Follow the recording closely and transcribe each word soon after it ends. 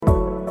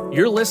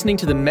You're listening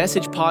to the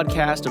Message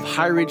podcast of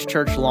High Ridge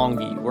Church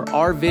Longview, where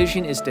our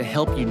vision is to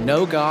help you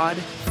know God,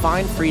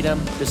 find freedom,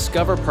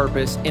 discover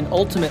purpose, and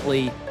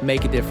ultimately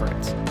make a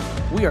difference.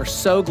 We are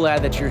so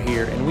glad that you're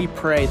here, and we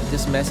pray that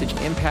this message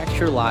impacts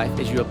your life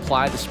as you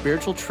apply the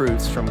spiritual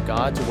truths from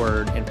God's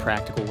Word in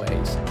practical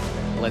ways.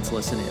 Let's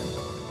listen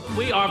in.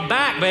 We are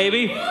back,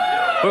 baby.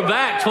 We're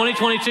back.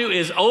 2022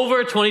 is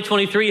over.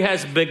 2023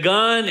 has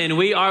begun, and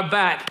we are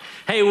back.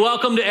 Hey,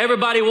 welcome to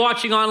everybody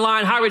watching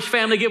online. High Ridge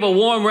family, give a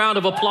warm round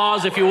of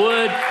applause, if you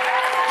would,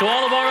 to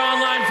all of our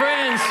online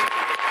friends.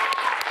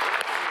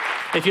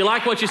 If you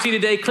like what you see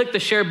today, click the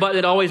share button.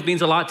 It always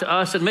means a lot to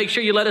us. And make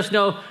sure you let us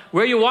know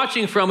where you're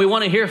watching from. We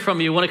want to hear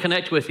from you. We want to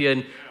connect with you.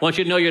 And want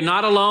you to know you're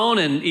not alone.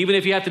 And even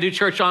if you have to do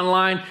church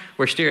online,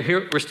 we're still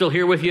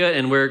here with you.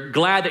 And we're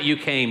glad that you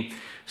came.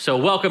 So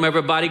welcome,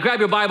 everybody. Grab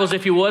your Bibles,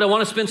 if you would. I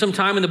want to spend some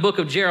time in the book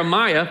of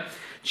Jeremiah,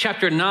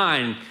 chapter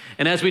 9.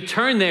 And as we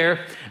turn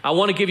there, I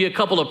want to give you a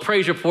couple of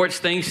praise reports,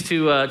 things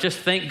to just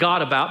thank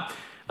God about.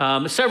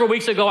 Several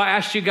weeks ago, I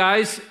asked you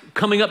guys,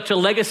 coming up to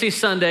Legacy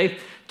Sunday,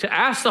 to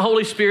ask the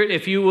Holy Spirit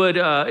if He would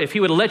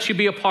let you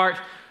be a part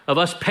of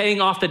us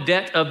paying off the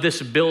debt of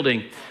this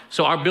building.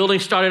 So our building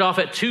started off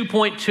at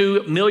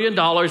 $2.2 million,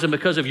 and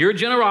because of your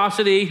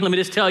generosity, let me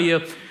just tell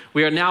you,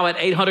 we are now at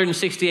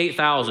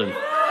 $868,000.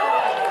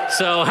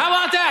 So how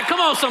about that? Come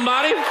on,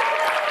 somebody.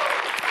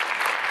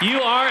 You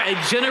are a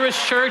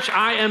generous church.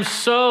 I am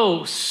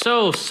so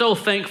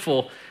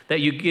thankful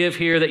that you give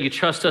here, that you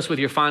trust us with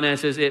your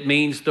finances. It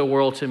means the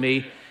world to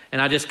me.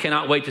 And I just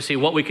cannot wait to see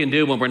what we can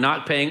do when we're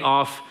not paying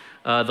off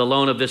the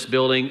loan of this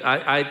building.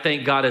 I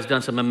think God has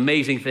done some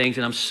amazing things,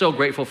 and I'm so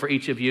grateful for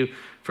each of you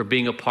for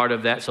being a part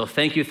of that. So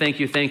thank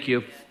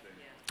you.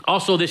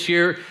 Also this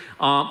year,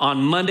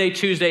 on Monday,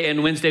 Tuesday,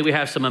 and Wednesday, we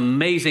have some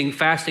amazing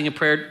fasting and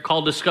prayer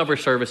called Discover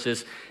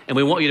services, and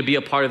we want you to be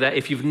a part of that.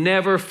 If you've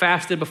never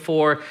fasted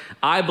before,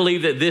 I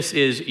believe that this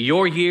is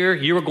your year.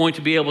 You are going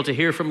to be able to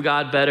hear from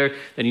God better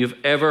than you've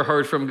ever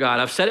heard from God.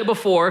 I've said it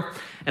before,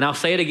 and I'll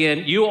say it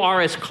again. You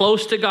are as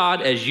close to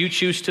God as you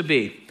choose to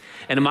be.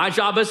 And my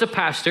job as a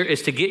pastor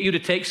is to get you to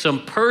take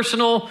some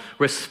personal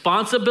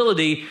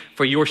responsibility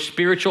for your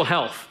spiritual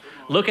health.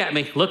 Look at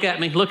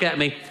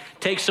me.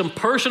 Take some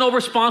personal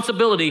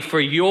responsibility for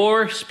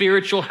your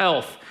spiritual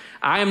health.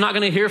 I am not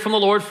going to hear from the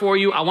Lord for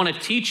you. I want to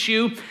teach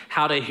you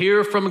how to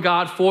hear from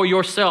God for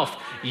yourself.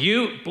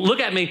 Look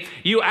at me.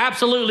 You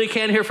absolutely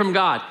can hear from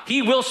God.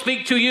 He will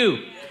speak to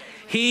you.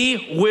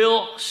 He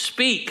will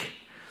speak.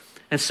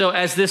 And so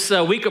as this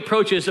week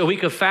approaches, a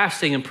week of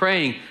fasting and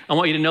praying, I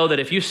want you to know that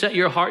if you set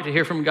your heart to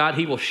hear from God,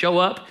 He will show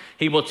up.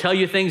 He will tell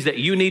you things that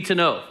you need to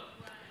know.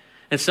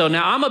 And so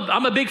now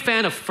I'm a big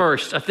fan of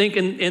first. I think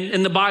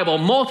in the Bible,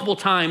 multiple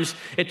times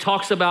it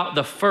talks about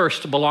the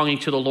first belonging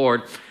to the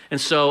Lord. And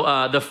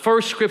so the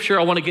first scripture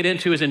I want to get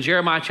into is in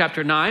Jeremiah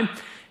chapter 9.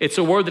 It's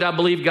a word that I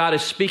believe God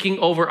is speaking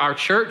over our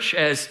church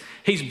as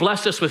He's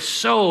blessed us with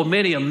so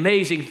many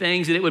amazing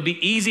things. And it would be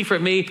easy for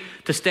me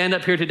to stand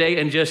up here today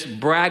and just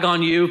brag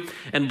on you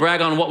and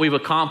brag on what we've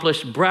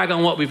accomplished, brag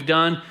on what we've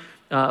done.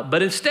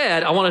 But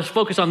instead, I want to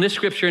focus on this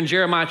scripture in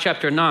Jeremiah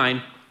chapter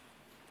 9.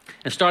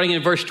 And starting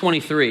in verse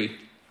 23, I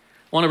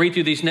want to read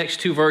through these next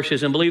two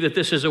verses and believe that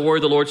this is a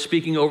word the Lord's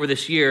speaking over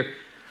this year.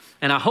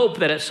 And I hope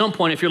that at some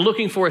point, if you're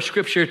looking for a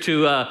scripture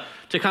to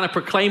kind of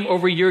proclaim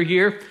over your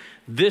year,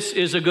 this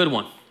is a good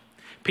one.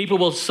 People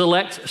will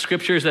select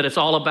scriptures that it's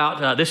all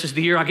about, this is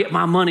the year I get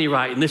my money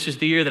right, and this is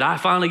the year that I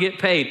finally get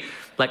paid.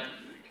 Like,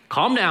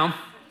 calm down.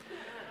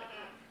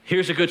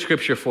 Here's a good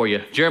scripture for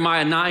you.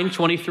 Jeremiah 9,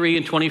 23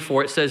 and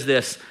 24, it says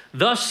this,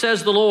 "Thus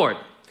says the Lord,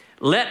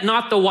 let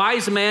not the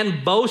wise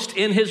man boast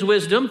in his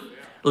wisdom.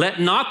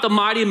 Let not the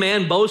mighty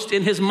man boast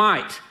in his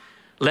might.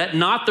 Let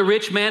not the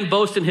rich man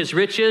boast in his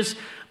riches,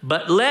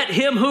 but let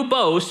him who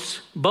boasts,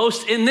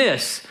 boast in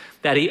this,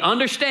 that he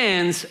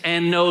understands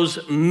and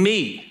knows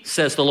me,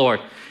 says the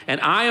Lord."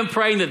 And I am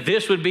praying that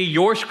this would be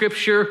your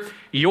scripture,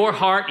 your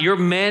heart, your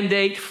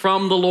mandate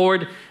from the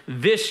Lord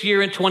this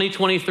year in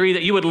 2023,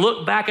 that you would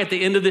look back at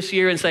the end of this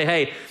year and say,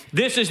 hey,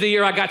 this is the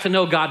year I got to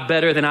know God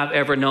better than I've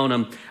ever known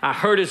Him. I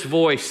heard His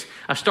voice.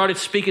 I started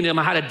speaking to Him.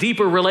 I had a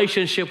deeper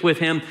relationship with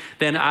Him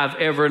than I've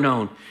ever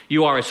known.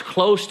 You are as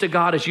close to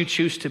God as you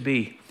choose to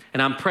be.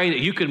 And I'm praying that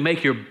you could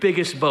make your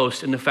biggest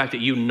boast in the fact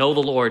that you know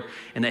the Lord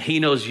and that He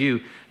knows you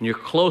and you're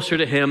closer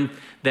to Him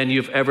than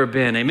you've ever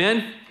been.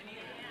 Amen?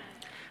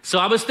 So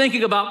I was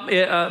thinking about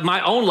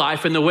my own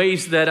life and the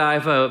ways that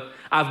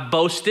I've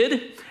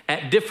boasted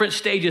at different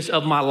stages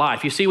of my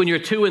life. You see, when you're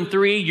 2 and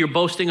 3, you're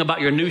boasting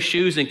about your new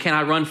shoes and can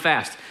I run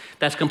fast?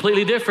 That's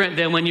completely different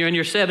than when you're in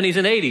your 70s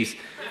and 80s.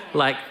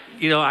 Like,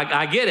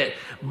 I get it.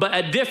 But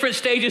at different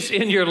stages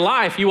in your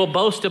life, you will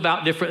boast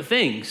about different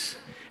things.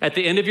 At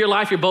the end of your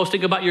life, you're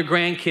boasting about your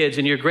grandkids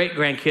and your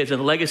great-grandkids and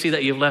the legacy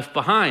that you've left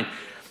behind.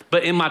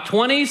 But in my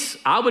 20s,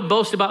 I would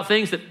boast about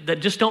things that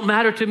just don't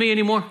matter to me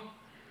anymore.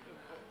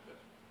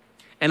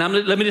 And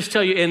let me just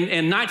tell you,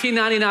 in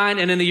 1999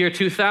 and in the year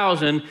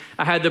 2000,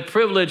 I had the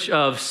privilege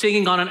of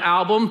singing on an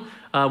album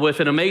with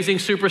an amazing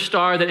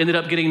superstar that ended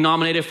up getting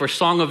nominated for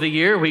Song of the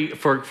Year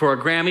for a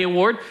Grammy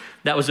Award.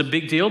 That was a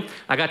big deal.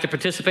 I got to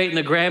participate in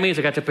the Grammys.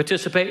 I got to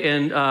participate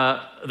in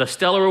the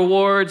Stellar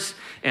Awards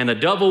and the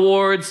Dove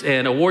Awards,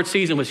 and award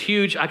season was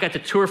huge. I got to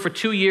tour for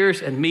 2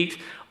 years and meet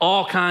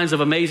all kinds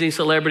of amazing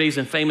celebrities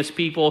and famous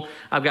people.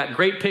 I've got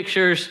great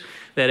pictures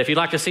that if you'd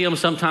like to see them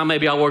sometime,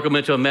 maybe I'll work them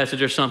into a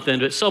message or something.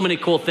 But so many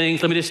cool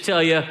things. Let me just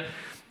tell you,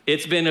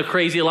 it's been a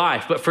crazy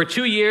life. But for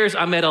 2 years,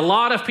 I met a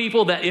lot of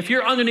people that if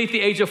you're underneath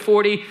the age of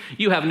 40,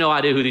 you have no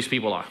idea who these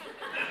people are.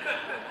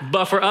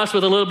 But for us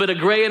with a little bit of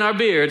gray in our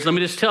beards, let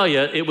me just tell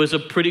you, it was a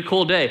pretty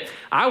cool day.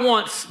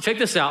 Check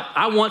this out,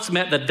 I once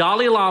met the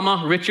Dalai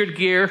Lama, Richard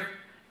Gere,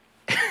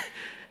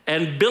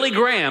 and Billy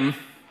Graham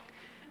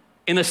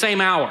in the same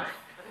hour.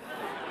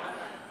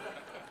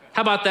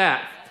 How about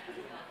that?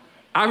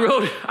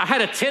 I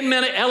had a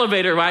 10-minute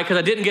elevator ride because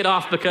I didn't get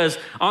off, because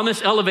on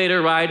this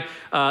elevator ride,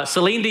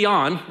 Celine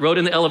Dion rode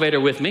in the elevator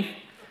with me.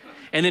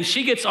 And then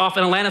she gets off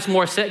and Alanis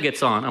Morissette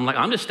gets on. I'm like,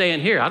 I'm just staying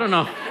here. I don't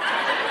know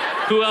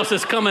who else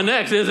is coming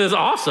next. This is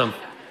awesome.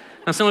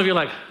 Now some of you are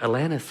like,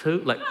 Alanis who?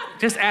 Like,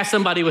 just ask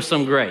somebody with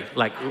some gray.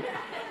 Like,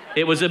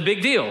 it was a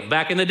big deal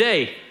back in the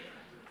day.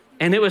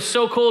 And it was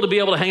so cool to be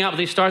able to hang out with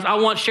these stars. I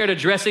once shared a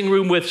dressing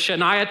room with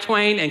Shania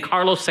Twain and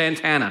Carlos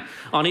Santana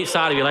on each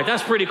side of you. Like,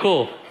 that's pretty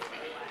cool.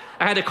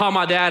 I had to call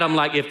my dad. I'm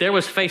like, if there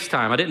was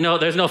FaceTime, I didn't know,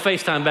 there's no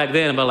FaceTime back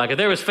then, but like, if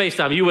there was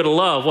FaceTime, you would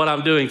love what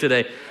I'm doing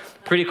today.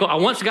 Pretty cool. I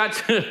once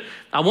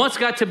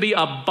got to be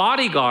a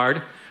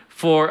bodyguard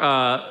for,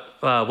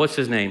 what's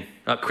his name?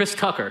 Chris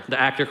Tucker, the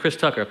actor Chris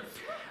Tucker.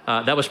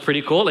 That was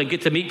pretty cool. And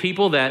get to meet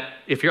people that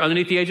if you're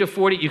underneath the age of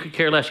 40, you could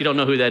care less. You don't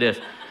know who that is.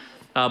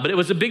 But it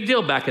was a big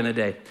deal back in the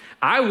day.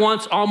 I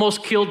once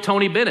almost killed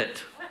Tony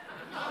Bennett.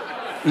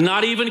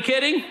 Not even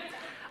kidding.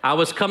 I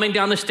was coming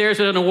down the stairs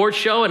at an award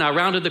show, and I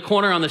rounded the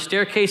corner on the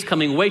staircase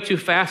coming way too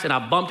fast, and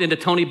I bumped into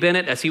Tony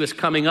Bennett as he was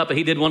coming up, and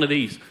he did one of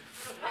these.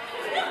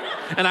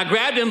 And I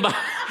grabbed him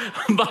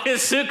by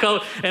his suit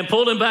coat and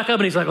pulled him back up,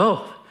 and he's like,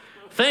 oh,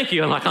 thank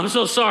you. I'm like, I'm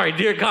so sorry.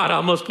 Dear God, I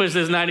almost pushed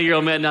this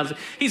 90-year-old man down.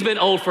 He's been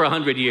old for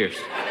 100 years.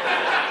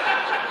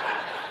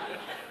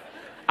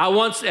 I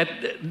once,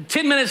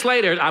 10 minutes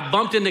later, I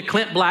bumped into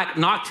Clint Black,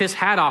 knocked his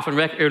hat off, and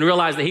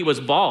realized that he was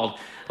bald.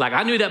 Like,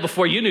 I knew that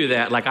before you knew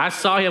that. Like, I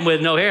saw him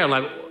with no hair. I'm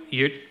like,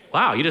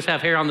 wow, you just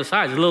have hair on the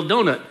sides, a little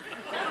donut.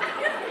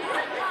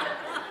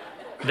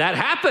 That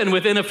happened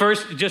within the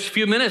first just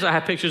few minutes. I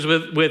had pictures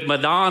with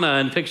Madonna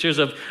and pictures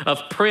of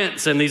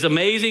Prince and these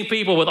amazing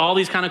people with all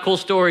these kind of cool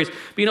stories.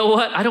 But you know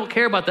what? I don't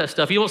care about that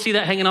stuff. You won't see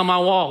that hanging on my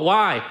wall.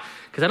 Why?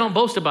 Because I don't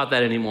boast about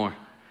that anymore.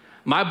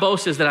 My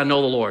boast is that I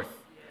know the Lord.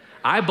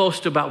 I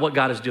boast about what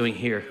God is doing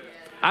here.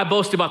 I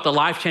boast about the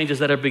life changes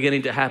that are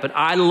beginning to happen.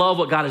 I love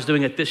what God is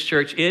doing at this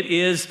church. It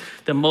is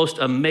the most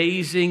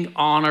amazing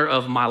honor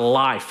of my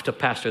life to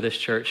pastor this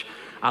church.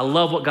 I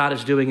love what God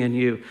is doing in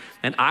you.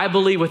 And I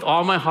believe with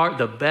all my heart,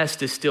 the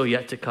best is still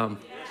yet to come.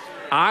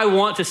 I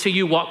want to see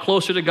you walk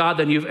closer to God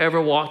than you've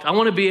ever walked. I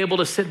want to be able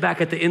to sit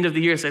back at the end of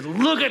the year and say,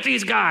 look at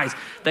these guys.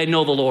 They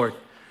know the Lord.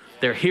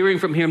 They're hearing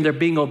from him. They're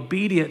being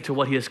obedient to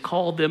what he has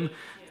called them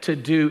to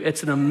do.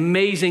 It's an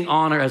amazing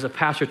honor as a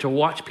pastor to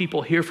watch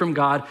people hear from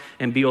God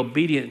and be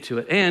obedient to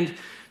it. And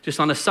just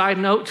on a side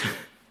note,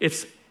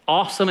 it's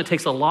awesome. It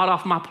takes a lot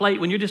off my plate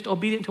when you're just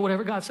obedient to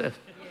whatever God says.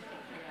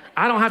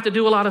 I don't have to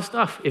do a lot of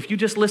stuff if you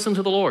just listen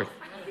to the Lord.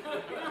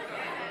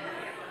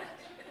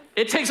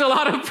 It takes a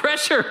lot of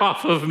pressure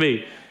off of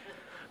me.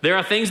 There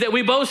are things that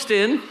we boast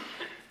in,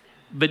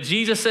 but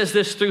Jesus says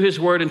this through his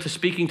word and to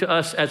speaking to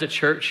us as a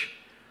church.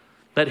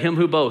 Let him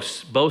who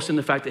boast in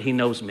the fact that he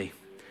knows me.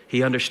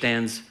 He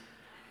understands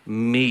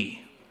me.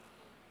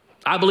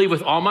 I believe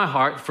with all my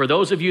heart, for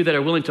those of you that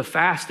are willing to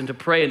fast and to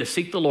pray and to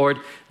seek the Lord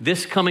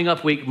this coming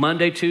up week,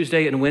 Monday,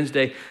 Tuesday, and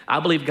Wednesday, I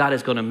believe God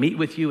is going to meet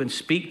with you and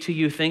speak to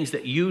you things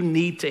that you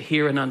need to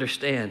hear and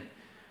understand.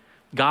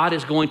 God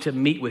is going to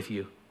meet with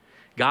you.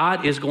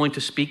 God is going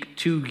to speak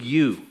to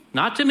you,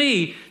 not to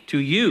me, to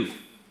you.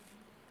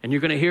 And you're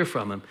going to hear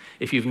from him.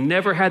 If you've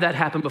never had that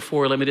happen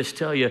before, let me just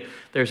tell you,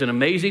 there's an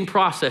amazing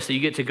process that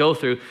you get to go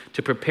through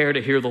to prepare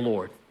to hear the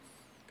Lord.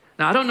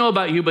 Now, I don't know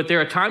about you, but there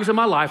are times in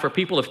my life where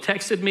people have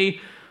texted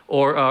me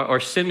or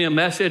sent me a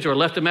message or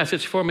left a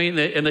message for me,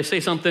 and they say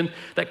something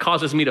that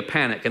causes me to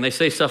panic. And they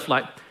say stuff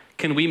like,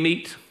 can we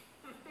meet?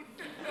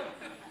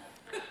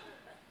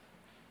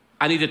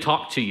 I need to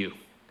talk to you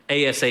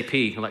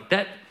ASAP. I'm like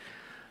that.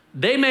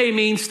 They may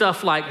mean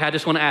stuff like, I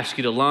just want to ask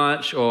you to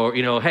lunch, or,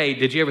 hey,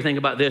 did you ever think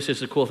about this? This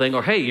is a cool thing.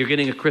 Or, hey, you're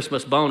getting a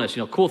Christmas bonus,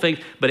 cool things.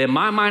 But in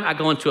my mind, I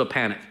go into a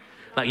panic.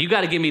 Like, you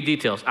got to give me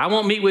details. I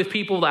won't meet with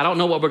people that I don't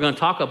know what we're going to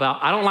talk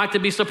about. I don't like to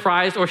be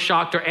surprised or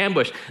shocked or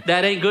ambushed.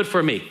 That ain't good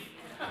for me.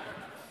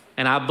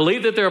 And I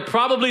believe that there are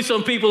probably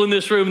some people in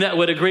this room that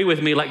would agree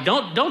with me. Like,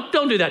 don't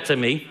do that to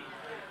me.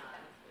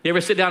 You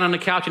ever sit down on the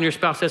couch and your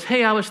spouse says,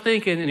 hey, I was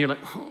thinking, and you're like,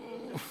 oh,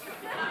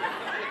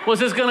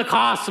 what's this going to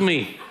cost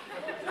me?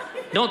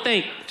 Don't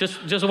think.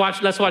 Just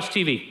watch. Let's watch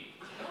TV.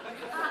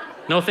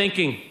 No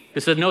thinking.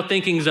 This is no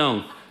thinking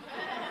zone.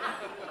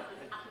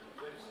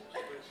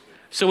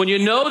 So when you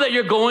know that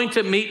you're going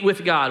to meet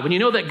with God, when you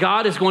know that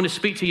God is going to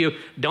speak to you,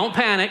 don't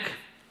panic,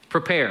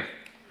 prepare.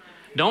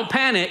 Don't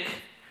panic,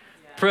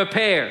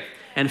 Prepare.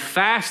 And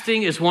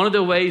fasting is one of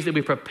the ways that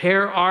we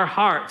prepare our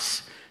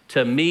hearts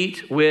to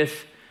meet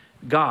with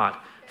God.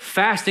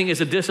 Fasting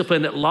is a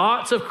discipline that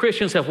lots of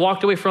Christians have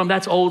walked away from.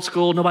 That's old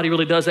school. Nobody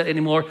really does that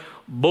anymore.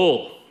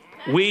 Bull.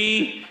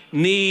 We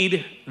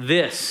need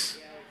this.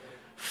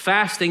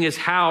 Fasting is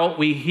how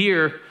we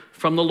hear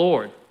from the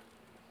Lord.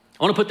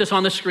 I want to put this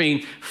on the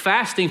screen.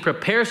 Fasting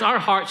prepares our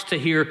hearts to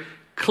hear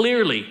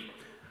clearly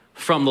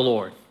from the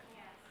Lord.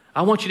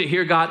 I want you to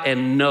hear God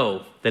and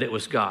know that it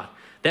was God.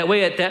 That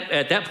way, at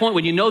that point,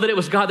 when you know that it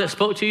was God that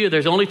spoke to you,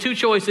 there's only two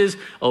choices,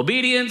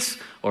 obedience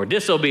or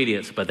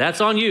disobedience, but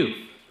that's on you.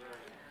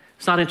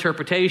 It's not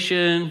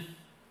interpretation,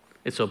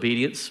 it's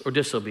obedience or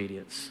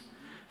disobedience.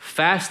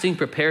 Fasting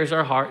prepares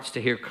our hearts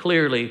to hear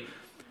clearly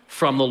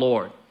from the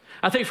Lord.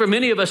 I think for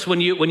many of us, when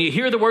you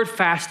hear the word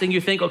fasting,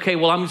 you think, okay,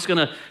 well, I'm just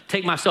going to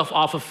take myself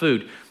off of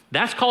food.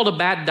 That's called a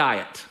bad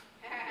diet,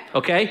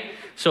 okay?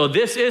 So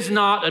this is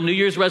not a New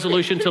Year's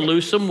resolution to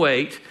lose some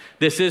weight.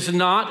 This is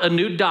not a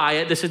new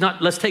diet. This is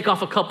not, let's take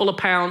off a couple of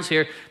pounds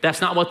here.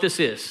 That's not what this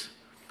is.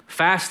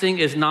 Fasting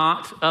is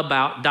not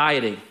about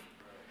dieting.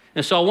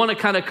 And so I want to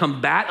kind of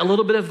combat a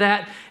little bit of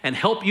that and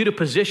help you to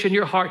position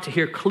your heart to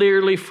hear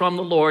clearly from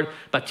the Lord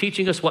by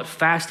teaching us what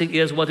fasting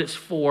is, what it's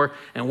for,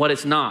 and what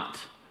it's not.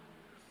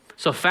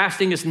 So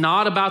fasting is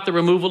not about the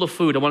removal of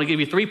food. I want to give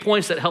you 3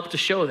 points that help to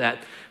show that.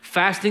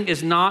 Fasting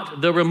is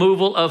not the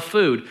removal of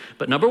food.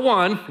 But number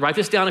one, write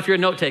this down if you're a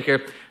note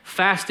taker,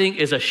 fasting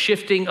is a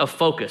shifting of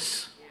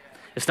focus.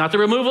 It's not the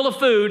removal of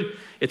food,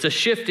 it's a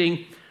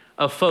shifting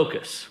of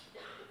focus.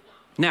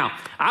 Now,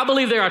 I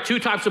believe there are two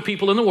types of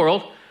people in the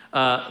world,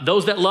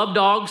 those that love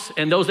dogs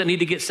and those that need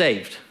to get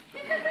saved.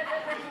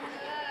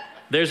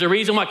 There's a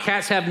reason why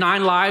cats have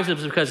 9 lives.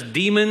 It's because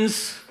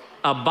demons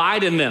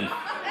abide in them.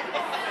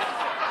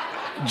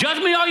 Judge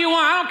me all you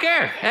want, I don't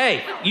care.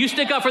 Hey, you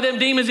stick up for them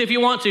demons if you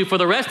want to. For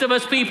the rest of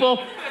us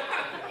people,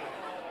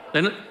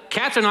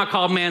 cats are not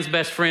called man's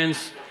best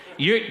friends.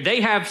 They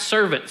have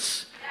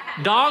servants.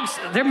 Dogs,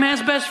 they're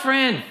man's best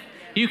friend.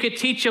 You could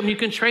teach them, you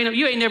can train them.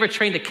 You ain't never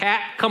trained a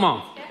cat, come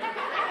on.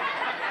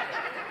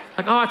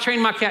 Like, oh, I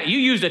trained my cat. You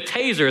used a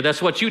taser,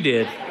 that's what you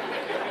did.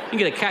 You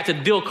get a cat to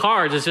deal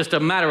cards, it's just a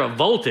matter of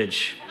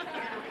voltage.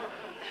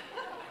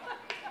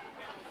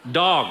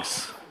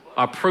 Dogs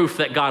are proof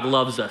that God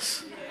loves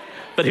us.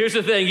 But here's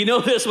the thing, you know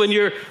this, when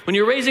you're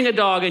raising a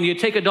dog and you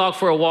take a dog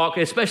for a walk,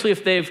 especially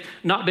if they've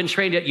not been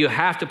trained yet, you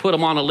have to put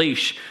them on a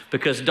leash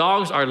because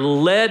dogs are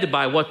led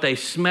by what they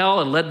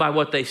smell and led by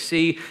what they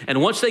see. And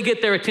once they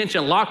get their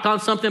attention locked on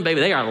something,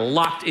 baby, they are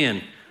locked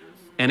in.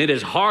 And it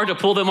is hard to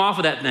pull them off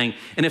of that thing.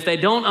 And if they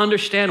don't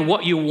understand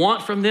what you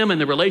want from them and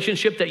the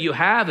relationship that you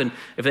have, and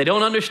if they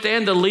don't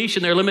understand the leash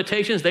and their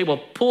limitations, they will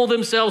pull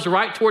themselves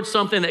right towards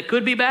something that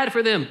could be bad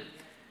for them.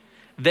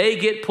 They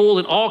get pulled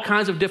in all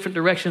kinds of different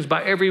directions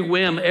by every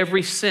whim,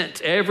 every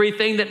scent,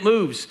 everything that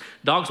moves.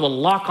 Dogs will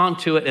lock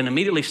onto it and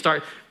immediately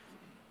start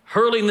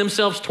hurling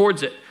themselves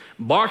towards it,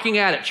 barking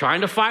at it,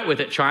 trying to fight with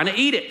it, trying to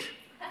eat it.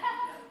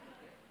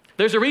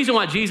 There's a reason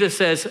why Jesus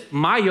says,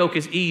 my yoke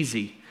is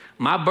easy.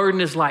 My burden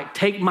is light.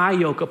 Take my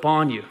yoke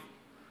upon you.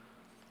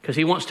 Because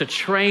he wants to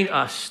train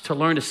us to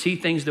learn to see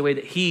things the way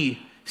that he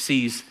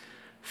sees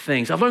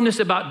things. I've learned this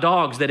about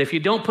dogs, that if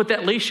you don't put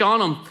that leash on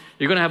them,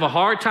 you're going to have a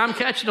hard time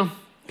catching them.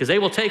 Because they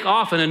will take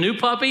off, and a new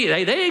puppy,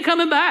 they ain't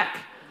coming back.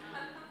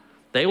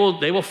 They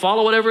will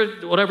follow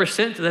whatever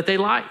scent that they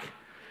like.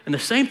 And the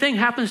same thing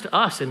happens to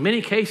us. In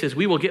many cases,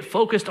 we will get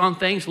focused on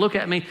things, look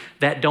at me,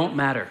 that don't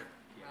matter.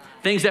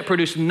 Things that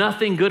produce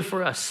nothing good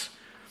for us.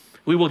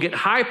 We will get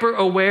hyper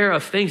aware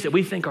of things that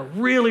we think are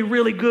really,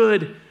 really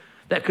good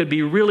that could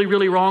be really,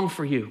 really wrong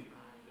for you.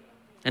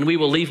 And we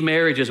will leave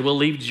marriages, we'll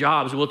leave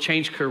jobs, we'll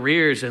change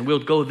careers, and we'll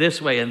go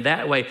this way and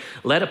that way,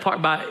 led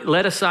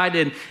aside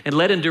and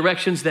led in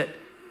directions that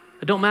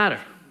don't matter.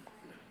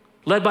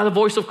 Led by the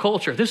voice of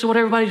culture. This is what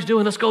everybody's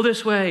doing. Let's go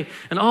this way.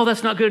 And oh,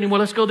 that's not good anymore.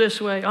 Let's go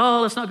this way.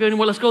 Oh, that's not good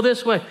anymore. Let's go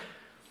this way.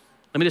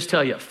 Let me just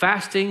tell you,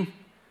 fasting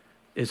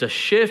is a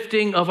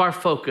shifting of our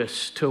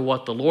focus to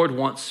what the Lord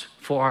wants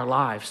for our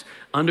lives.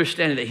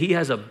 Understanding that he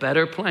has a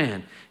better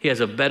plan. He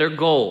has a better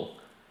goal.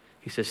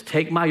 He says,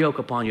 take my yoke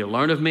upon you.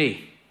 Learn of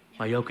me.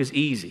 My yoke is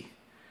easy.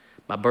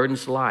 My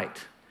burden's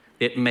light.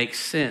 It makes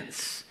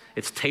sense.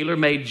 It's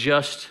tailor-made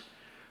just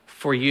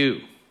for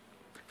you.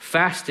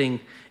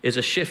 Fasting is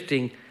a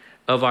shifting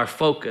of our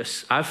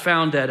focus. I've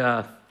found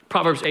that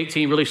Proverbs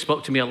 18 really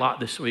spoke to me a lot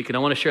this week, and I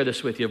want to share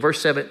this with you.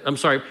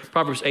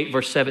 Proverbs 8,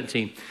 verse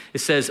 17. It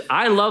says,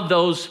 I love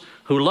those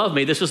who love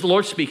me. This is the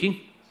Lord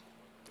speaking.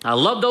 I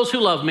love those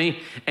who love me,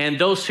 and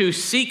those who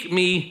seek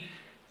me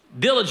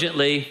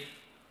diligently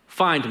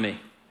find me.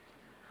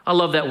 I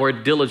love that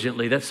word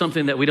diligently. That's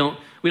something that we don't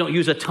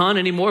use a ton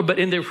anymore, but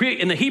in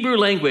the Hebrew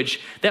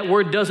language, that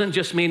word doesn't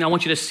just mean I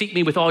want you to seek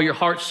me with all your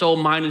heart, soul,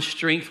 mind, and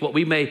strength, what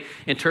we may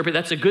interpret.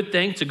 That's a good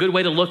thing. It's a good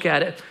way to look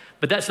at it,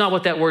 but that's not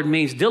what that word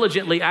means.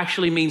 Diligently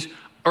actually means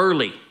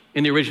early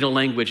in the original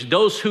language.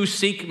 Those who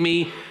seek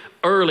me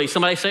early.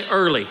 Somebody say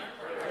early.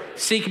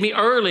 Seek me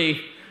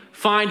early,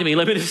 find me.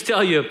 Let me just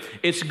tell you,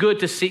 it's good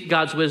to seek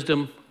God's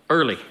wisdom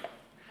early.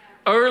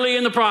 Early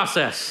in the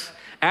process,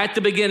 at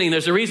the beginning.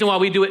 There's a reason why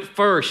we do it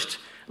first.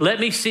 Let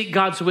me seek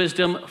God's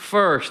wisdom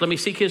first. Let me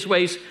seek his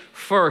ways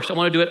first. I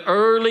want to do it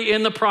early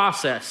in the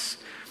process.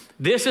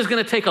 This is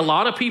going to take a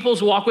lot of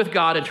people's walk with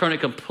God and turn it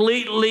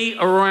completely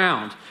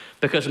around,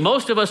 because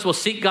most of us will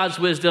seek God's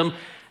wisdom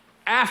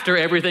after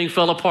everything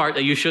fell apart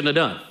that you shouldn't have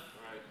done.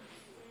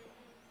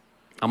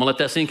 I'm going to let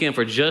that sink in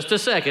for just a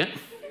second.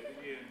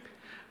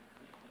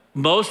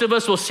 Most of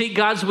us will seek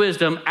God's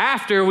wisdom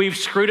after we've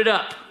screwed it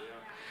up.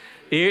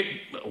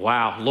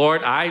 Wow,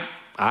 Lord,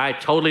 I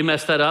totally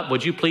messed that up.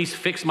 Would you please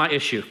fix my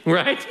issue,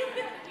 right?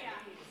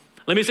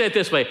 Let me say it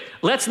this way.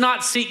 Let's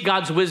not seek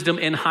God's wisdom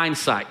in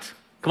hindsight.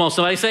 Come on,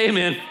 somebody say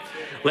amen.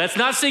 Let's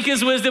not seek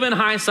his wisdom in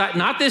hindsight.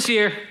 Not this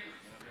year.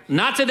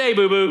 Not today,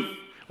 boo-boo.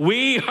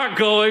 We are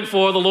going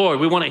for the Lord.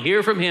 We want to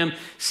hear from him.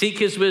 Seek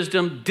his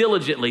wisdom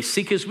diligently.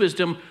 Seek his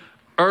wisdom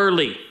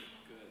early.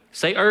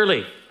 Say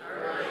early.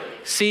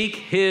 Seek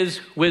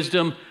his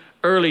wisdom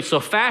early. So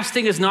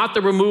fasting is not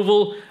the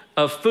removal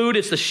of food,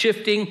 it's the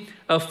shifting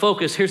of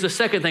focus. Here's the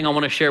second thing I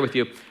want to share with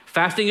you.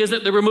 Fasting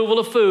isn't the removal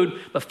of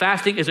food, but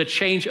fasting is a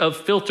change of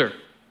filter.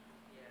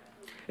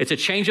 It's a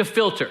change of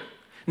filter.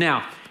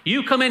 Now,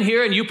 you come in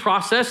here and you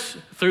process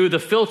through the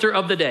filter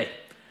of the day.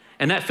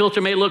 And that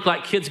filter may look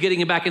like kids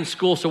getting back in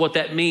school. So what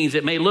that means,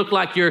 it may look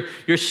like your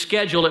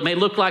schedule. It may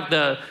look like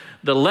the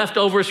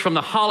leftovers from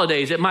the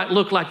holidays. It might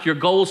look like your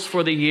goals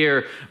for the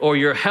year, or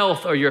your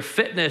health, or your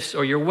fitness,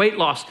 or your weight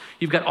loss.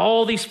 You've got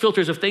all these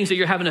filters of things that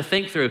you're having to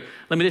think through.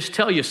 Let me just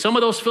tell you, some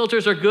of those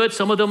filters are good.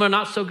 Some of them are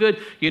not so good.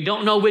 You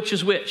don't know which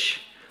is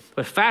which.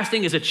 But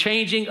fasting is a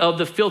changing of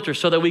the filter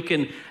so that we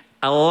can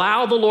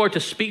allow the Lord to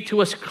speak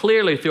to us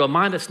clearly through a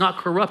mind that's not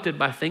corrupted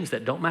by things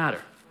that don't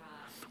matter.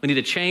 We need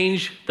to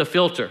change the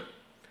filter.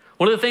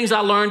 One of the things I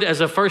learned as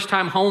a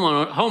first-time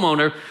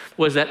homeowner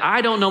was that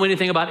I don't know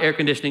anything about air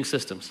conditioning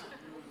systems.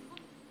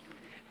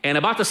 And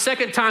about the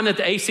second time that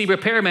the AC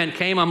repairman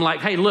came, I'm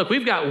like, hey, look,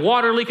 we've got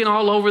water leaking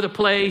all over the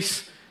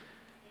place.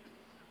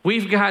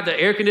 We've got the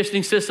air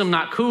conditioning system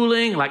not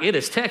cooling. Like, it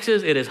is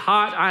Texas. It is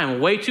hot. I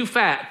am way too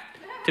fat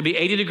to be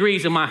 80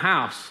 degrees in my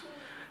house.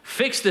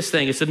 Fix this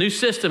thing. It's a new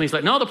system. He's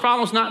like, no, the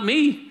problem's not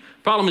me.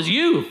 The problem is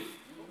you.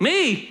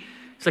 Me.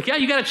 He's like, yeah,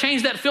 you got to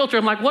change that filter.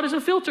 I'm like, what is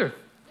a filter?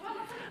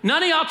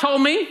 None of y'all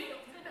told me.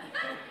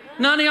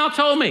 None of y'all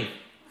told me.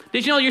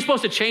 Did you know you're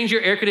supposed to change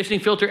your air conditioning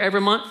filter every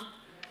month?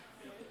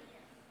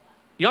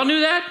 Y'all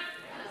knew that?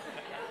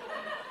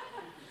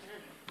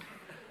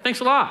 Thanks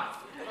a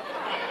lot.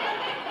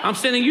 I'm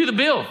sending you the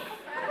bill.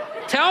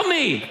 Tell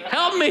me,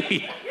 help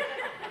me.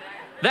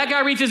 That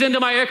guy reaches into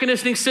my air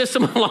conditioning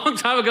system a long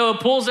time ago and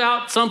pulls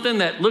out something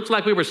that looks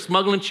like we were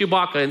smuggling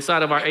Chewbacca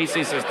inside of our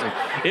AC system.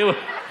 It was,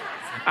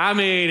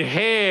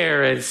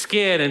 hair and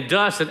skin and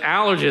dust and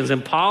allergens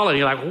and pollen.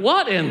 You're like,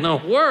 what in the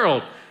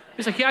world?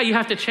 He's like, yeah, you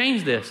have to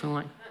change this. I'm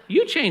like,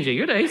 you change it.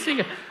 You're the AC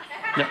guy.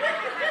 No.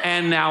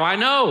 And now I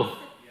know.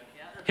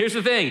 Here's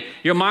the thing.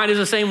 Your mind is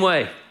the same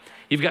way.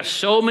 You've got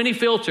so many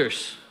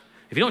filters.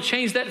 If you don't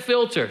change that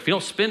filter, if you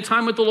don't spend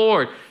time with the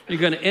Lord, you're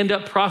going to end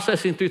up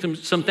processing through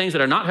some things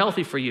that are not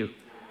healthy for you.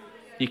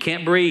 You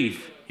can't breathe.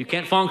 You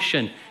can't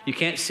function. You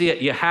can't see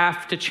it. You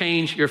have to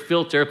change your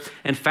filter.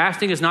 And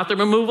fasting is not the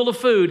removal of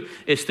food.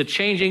 It's the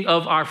changing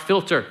of our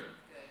filter.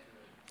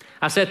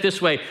 I said it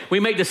this way. We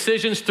make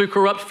decisions through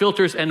corrupt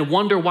filters and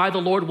wonder why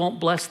the Lord won't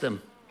bless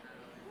them.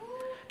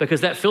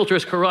 Because that filter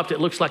is corrupt. It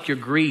looks like your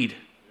greed.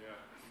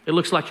 It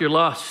looks like your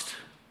lust.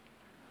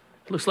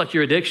 It looks like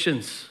your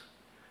addictions.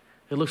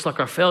 It looks like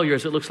our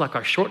failures. It looks like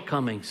our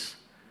shortcomings.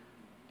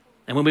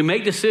 And when we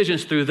make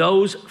decisions through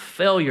those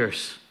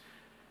failures,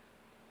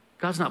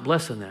 God's not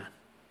blessing that.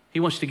 He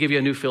wants to give you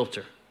a new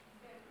filter.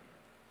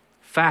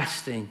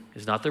 Fasting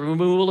is not the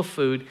removal of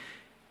food.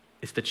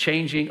 It's the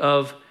changing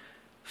of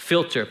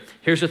filter.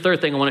 Here's the third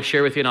thing I want to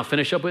share with you, and I'll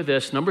finish up with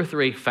this. Number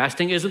 3,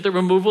 fasting isn't the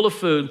removal of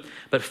food,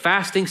 but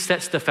fasting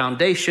sets the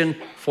foundation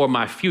for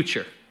my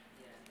future.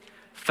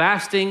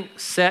 Fasting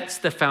sets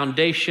the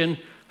foundation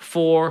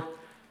for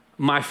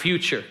my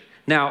future.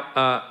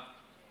 Now,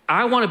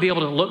 I want to be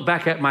able to look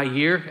back at my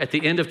year at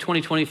the end of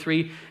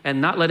 2023 and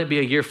not let it be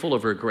a year full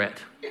of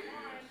regret.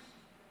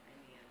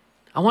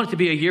 I want it to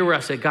be a year where I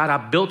say, God, I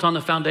built on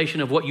the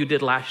foundation of what you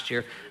did last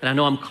year, and I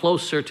know I'm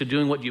closer to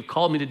doing what you've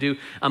called me to do.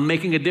 I'm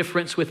making a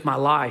difference with my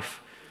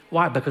life.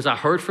 Why? Because I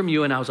heard from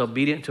you and I was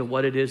obedient to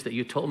what it is that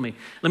you told me.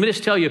 Let me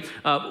just tell you,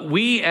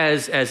 we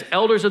as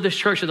elders of this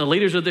church and the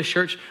leaders of this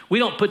church, we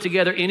don't put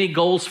together any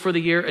goals for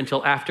the year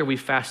until after we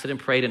fasted and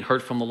prayed and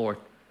heard from the Lord.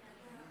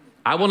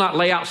 I will not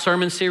lay out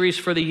sermon series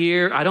for the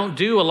year. I don't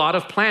do a lot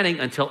of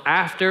planning until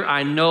after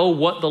I know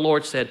what the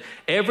Lord said.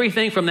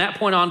 Everything from that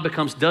point on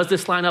becomes, does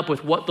this line up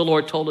with what the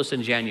Lord told us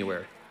in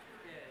January?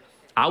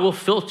 I will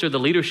filter the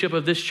leadership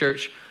of this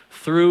church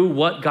through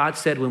what God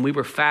said when we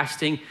were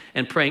fasting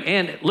and praying.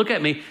 And look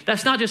at me,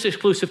 that's not just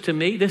exclusive to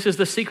me. This is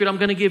the secret I'm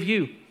going to give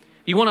you.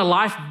 You want a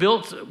life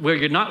built where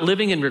you're not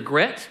living in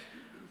regret,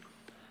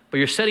 but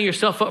you're setting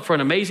yourself up for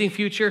an amazing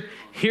future?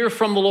 Hear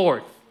from the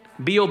Lord.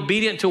 Be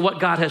obedient to what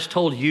God has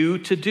told you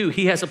to do.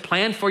 He has a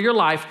plan for your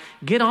life.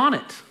 Get on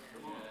it.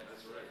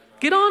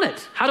 Get on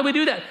it. How do we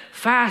do that?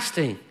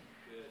 Fasting,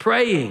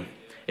 praying.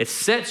 It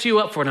sets you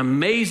up for an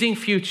amazing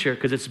future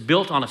because it's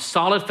built on a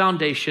solid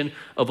foundation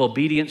of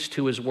obedience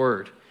to his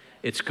word.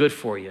 It's good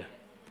for you.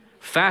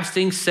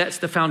 Fasting sets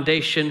the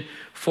foundation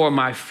for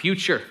my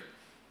future.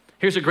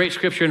 Here's a great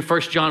scripture in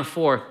 1 John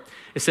 4.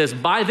 It says,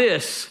 by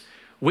this,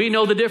 we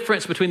know the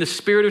difference between the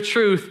spirit of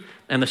truth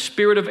and the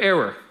spirit of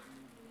error.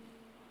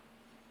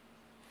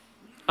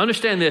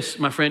 Understand this,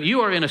 my friend.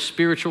 You are in a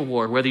spiritual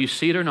war, whether you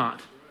see it or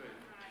not.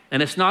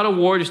 And it's not a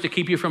war just to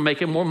keep you from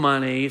making more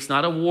money. It's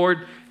not a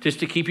war just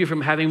to keep you from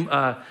having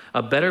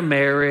a better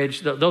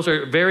marriage. Those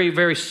are very,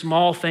 very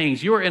small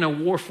things. You are in a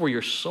war for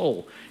your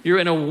soul. You're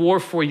in a war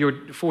for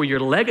your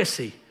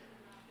legacy.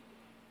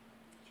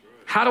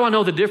 How do I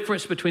know the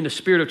difference between the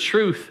spirit of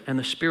truth and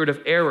the spirit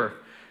of error?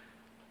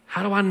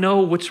 How do I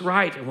know what's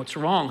right and what's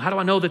wrong? How do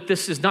I know that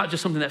this is not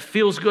just something that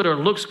feels good or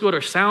looks good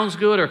or sounds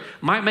good or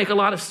might make a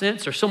lot of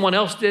sense or someone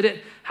else did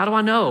it? How do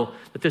I know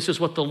that this is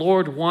what the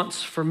Lord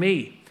wants for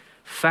me?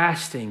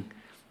 Fasting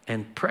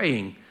and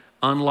praying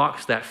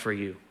unlocks that for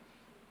you.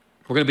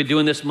 We're going to be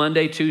doing this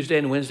Monday, Tuesday,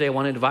 and Wednesday. I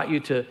want to invite you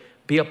to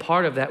be a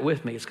part of that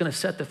with me. It's going to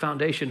set the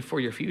foundation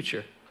for your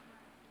future.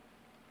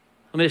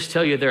 Let me just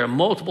tell you, there are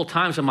multiple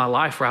times in my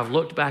life where I've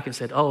looked back and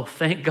said, oh,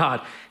 thank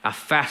God I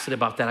fasted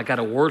about that. I got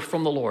a word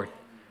from the Lord.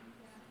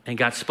 And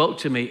God spoke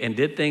to me and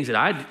did things that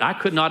I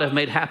could not have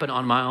made happen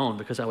on my own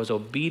because I was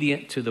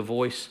obedient to the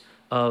voice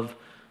of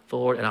the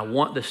Lord. And I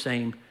want the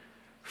same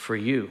for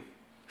you.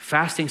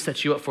 Fasting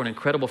sets you up for an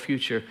incredible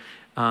future.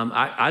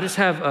 I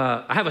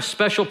have a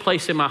special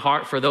place in my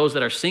heart for those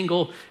that are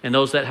single and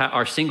those that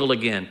are single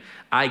again.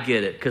 I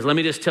get it. Because let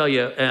me just tell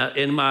you,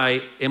 in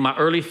my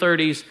early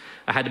 30s,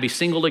 I had to be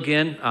single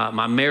again.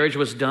 My marriage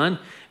was done.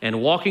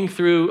 And walking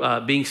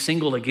through being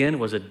single again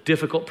was a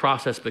difficult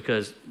process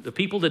because the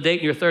people that date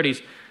in your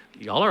 30s,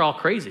 y'all are all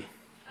crazy.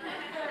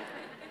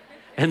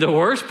 And the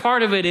worst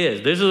part of it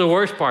is, this is the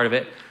worst part of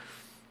it,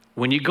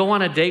 when you go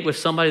on a date with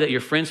somebody that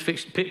your friends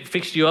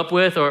fixed you up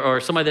with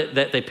or somebody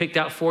that they picked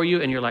out for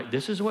you and you're like,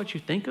 this is what you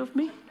think of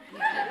me?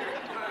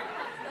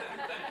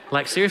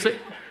 Like, seriously?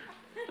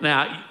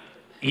 Now,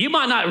 you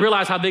might not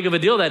realize how big of a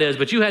deal that is,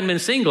 but you hadn't been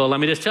single. Let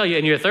me just tell you,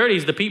 in your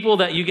 30s, the people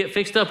that you get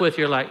fixed up with,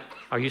 you're like,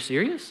 are you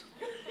serious?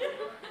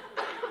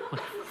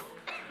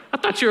 I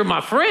thought you were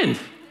my friend.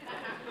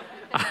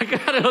 I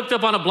got hooked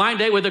up on a blind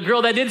date with a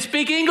girl that didn't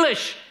speak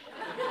English.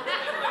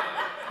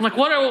 I'm like,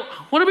 what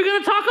are we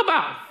going to talk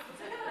about?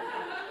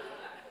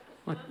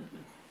 Like,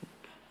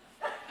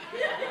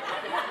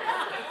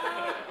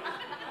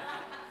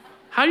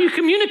 how do you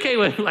communicate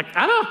with? Like,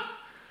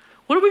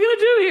 what are we going to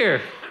do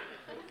here?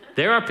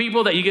 There are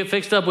people that you get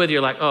fixed up with,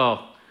 you're like,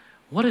 oh,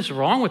 what is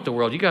wrong with the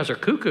world? You guys are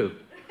cuckoo.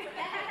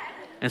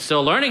 And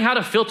so learning how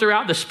to filter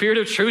out the spirit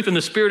of truth and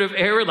the spirit of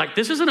error, like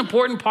this is an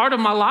important part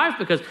of my life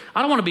because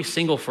I don't want to be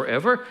single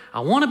forever. I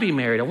want to be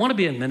married. I want to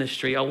be in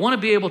ministry. I want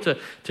to be able to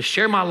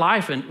share my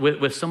life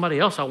with somebody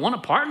else. I want a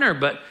partner,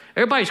 but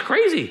everybody's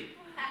crazy.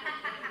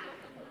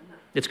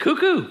 It's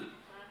cuckoo.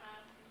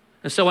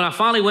 And so when I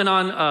finally went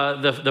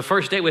on the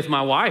first date with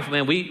my wife,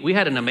 man, we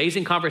had an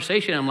amazing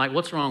conversation. I'm like,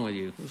 what's wrong with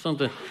you?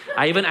 Something.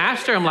 I even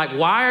asked her, I'm like,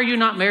 why are you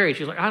not married?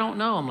 She's like, I don't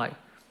know. I'm like,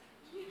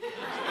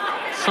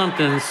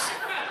 something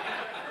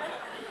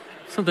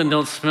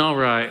don't smell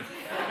right.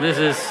 This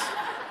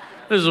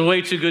is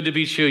way too good to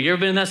be true. You ever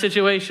been in that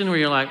situation where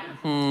you're like,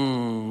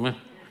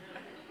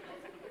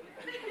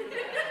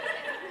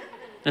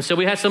 And so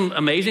we had some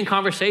amazing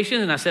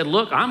conversation, and I said,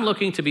 look, I'm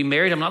looking to be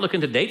married. I'm not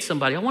looking to date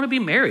somebody. I want to be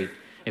married.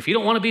 If you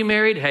don't want to be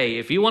married, hey,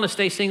 if you want to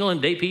stay single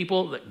and date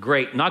people,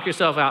 great. Knock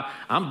yourself out.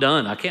 I'm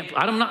done.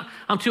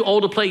 I'm too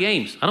old to play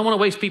games. I don't want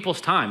to waste people's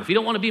time. If you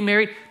don't want to be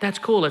married, that's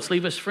cool. Let's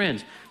leave as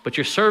friends. But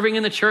you're serving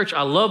in the church.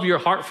 I love your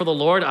heart for the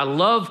Lord. I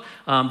love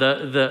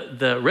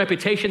the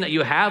reputation that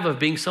you have of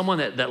being someone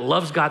that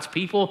loves God's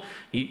people.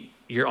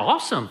 You're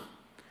awesome.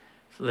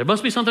 So there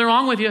must be something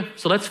wrong with you.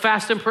 So let's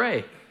fast and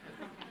pray.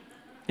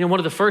 You know,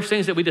 one of the first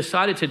things that we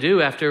decided to do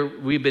after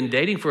we've been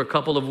dating for a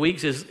couple of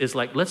weeks is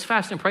like, let's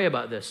fast and pray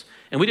about this.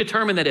 And we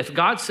determined that if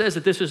God says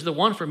that this is the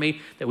one for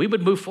me, that we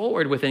would move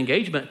forward with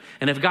engagement.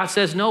 And if God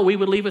says no, we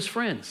would leave as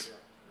friends.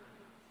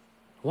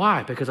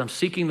 Why? Because I'm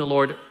seeking the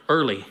Lord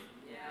early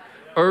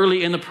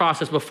in the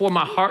process, before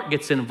my heart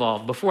gets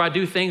involved, before I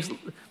do things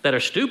that are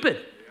stupid.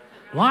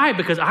 Why?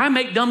 Because I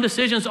make dumb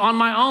decisions on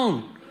my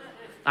own.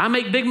 I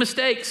make big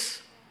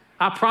mistakes.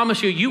 I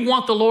promise you, you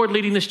want the Lord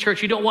leading this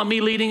church. You don't want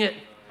me leading it.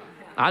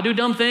 I do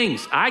dumb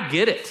things. I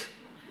get it.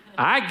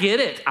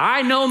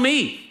 I know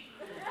me.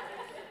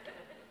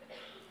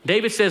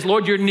 David says,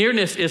 Lord, your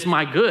nearness is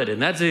my good.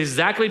 And that's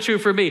exactly true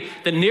for me.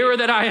 The nearer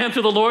that I am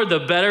to the Lord, the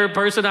better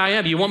person I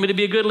am. You want me to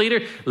be a good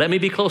leader? Let me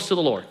be close to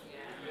the Lord.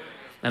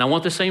 And I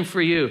want the same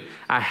for you.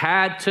 I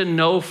had to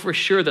know for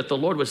sure that the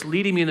Lord was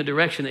leading me in the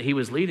direction that he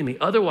was leading me.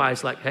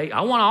 Otherwise, like, hey,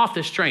 I want off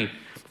this train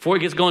before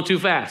it gets going too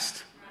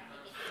fast.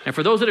 And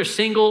for those that are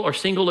single or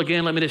single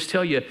again, let me just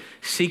tell you,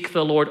 seek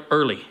the Lord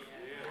early.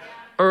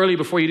 Early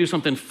before you do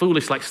something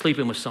foolish like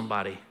sleeping with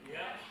somebody.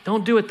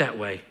 Don't do it that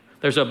way.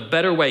 There's a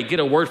better way. Get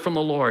a word from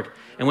the Lord.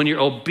 And when you're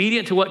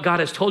obedient to what God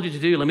has told you to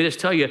do, let me just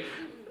tell you,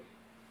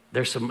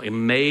 there's some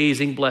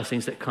amazing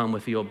blessings that come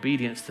with the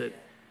obedience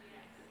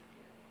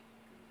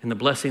and the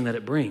blessing that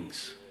it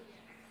brings.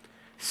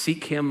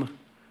 Seek him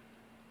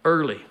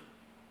early.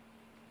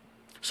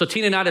 So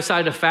Tina and I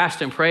decided to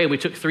fast and pray. We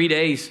took 3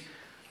 days.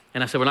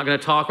 And I said, we're not going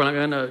to talk. We're not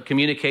going to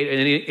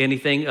communicate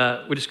anything.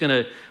 We're just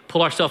going to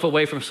pull ourselves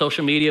away from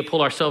social media,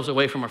 pull ourselves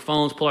away from our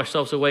phones, pull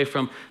ourselves away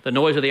from the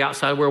noise of the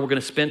outside world. We're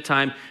going to spend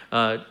time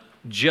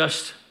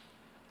just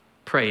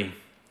praying,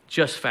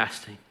 just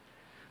fasting.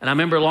 And I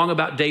remember along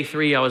about day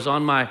 3, I was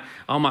on my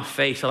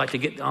face. I like to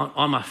get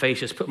on my face,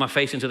 just put my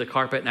face into the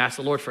carpet and ask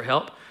the Lord for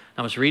help.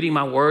 I was reading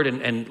my word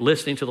and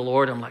listening to the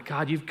Lord. I'm like,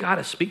 God, you've got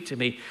to speak to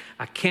me.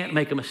 I can't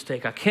make a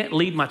mistake. I can't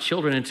lead my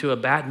children into a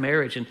bad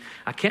marriage, and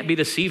I can't be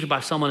deceived by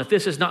someone if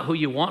this is not who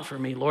you want for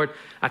me, Lord.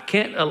 I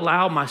can't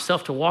allow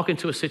myself to walk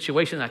into a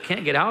situation that I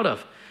can't get out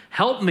of.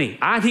 Help me.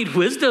 I need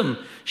wisdom.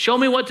 Show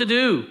me what to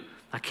do.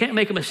 I can't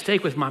make a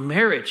mistake with my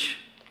marriage.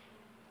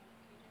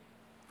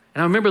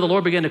 And I remember the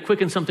Lord began to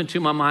quicken something to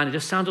my mind. It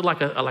just sounded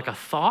like a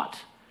thought.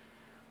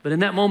 But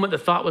in that moment, the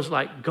thought was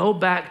like, go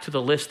back to the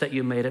list that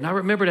you made. And I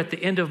remembered at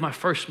the end of my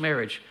first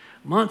marriage,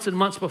 months and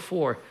months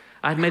before,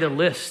 I'd made a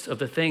list of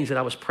the things that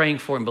I was praying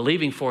for and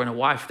believing for in a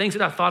wife, things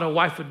that I thought a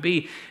wife would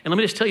be. And let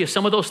me just tell you,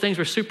 some of those things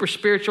were super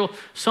spiritual,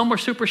 some were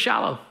super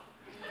shallow.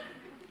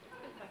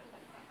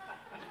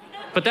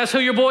 But that's who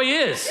your boy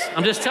is.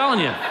 I'm just telling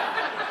you.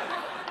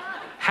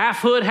 Half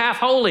hood, half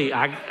holy.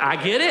 I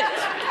get it.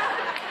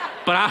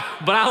 But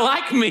I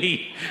like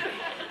me.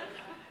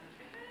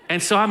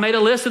 And so I made a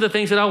list of the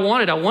things that I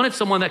wanted. I wanted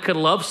someone that could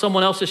love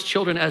someone else's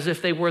children as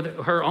if they were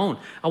her own.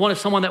 I wanted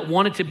someone that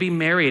wanted to be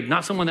married,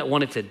 not someone that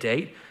wanted to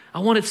date.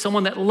 I wanted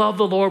someone that loved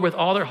the Lord with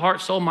all their heart,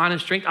 soul, mind,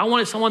 and strength. I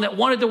wanted someone that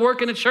wanted to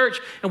work in a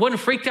church and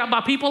wasn't freaked out by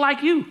people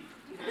like you.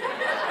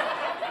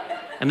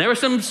 And there were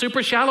some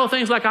super shallow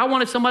things, like I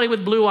wanted somebody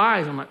with blue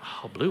eyes. I'm like,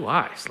 oh, blue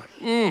eyes.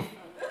 Like,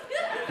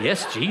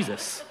 yes,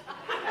 Jesus.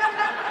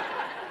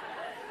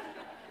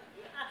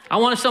 I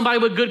wanted somebody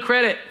with good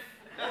credit.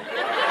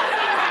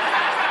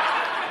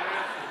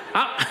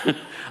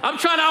 I'm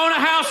trying to own a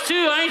house too.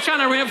 I ain't trying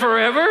to rent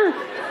forever.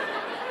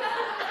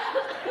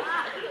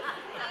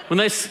 When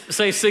they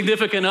say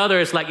significant other,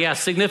 it's like, yeah,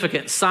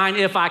 significant. Sign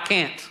if I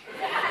can't.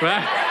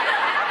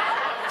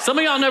 Right? Some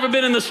of y'all never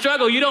been in the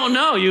struggle. You don't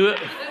know.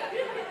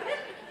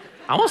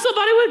 I want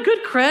somebody with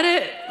good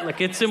credit.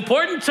 Like, it's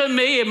important to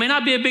me. It may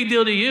not be a big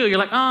deal to you. You're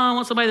like, oh, I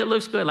want somebody that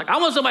looks good. Like, I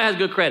want somebody that has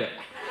good credit.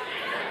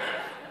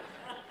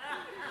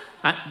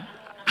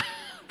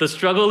 The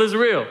struggle is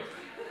real.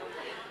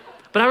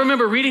 But I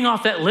remember reading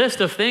off that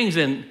list of things,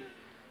 and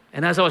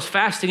as I was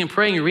fasting and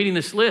praying and reading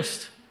this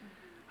list,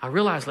 I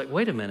realized, like,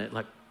 wait a minute,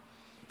 like,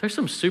 there's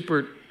some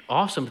super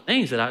awesome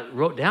things that I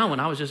wrote down when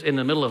I was just in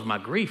the middle of my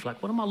grief.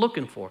 Like, what am I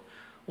looking for?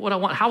 What I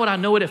want? How would I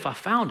know it if I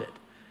found it?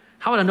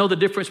 How would I know the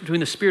difference between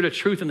the spirit of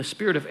truth and the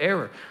spirit of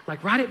error?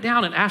 Like, write it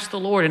down and ask the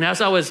Lord. And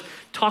as I was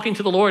talking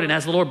to the Lord, and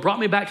as the Lord brought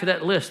me back to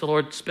that list, the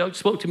Lord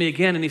spoke to me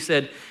again, and he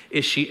said,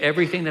 is she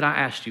everything that I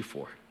asked you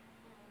for?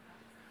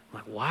 I'm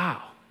like,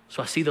 wow.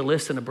 So I see the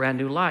list in a brand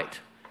new light.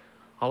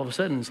 All of a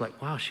sudden, it's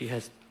like, wow, she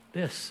has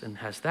this and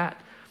has that.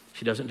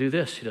 She doesn't do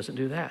this. She doesn't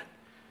do that.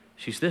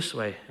 She's this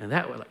way and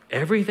that way. Like,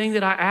 everything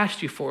that I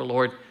asked you for,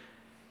 Lord,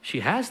 she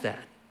has that.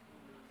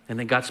 And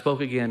then God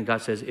spoke again.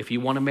 God says, if you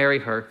want to marry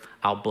her,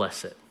 I'll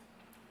bless it.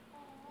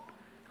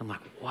 I'm like,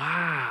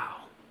 wow.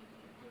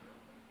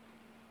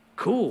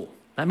 Cool.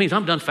 That means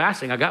I'm done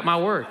fasting. I got my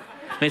word.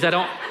 It means I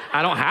don't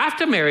have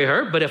to marry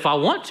her, but if I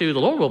want to, the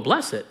Lord will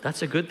bless it.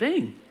 That's a good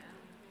thing.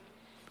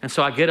 And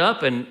so I get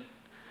up and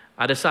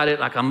I decided,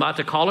 like, I'm about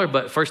to call her,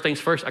 but first things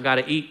first, I got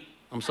to eat.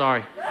 I'm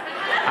sorry.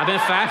 I've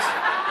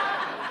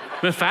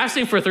been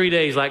fasting for 3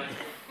 days. Like,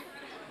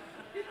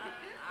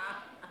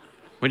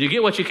 when you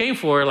get what you came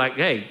for, like,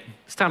 hey,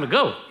 it's time to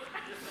go.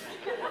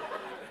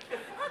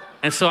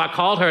 And so I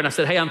called her and I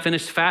said, hey, I'm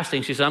finished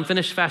fasting. She said, I'm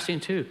finished fasting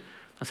too.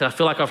 I said, I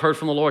feel like I've heard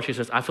from the Lord. She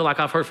says, I feel like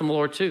I've heard from the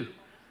Lord too.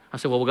 I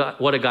said, well, God,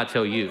 what did God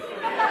tell you?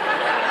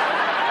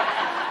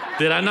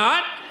 Did I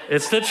not?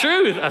 It's the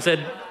truth. I said,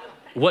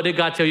 what did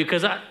God tell you?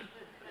 Because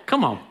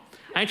come on.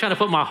 I ain't trying to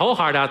put my whole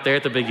heart out there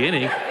at the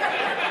beginning.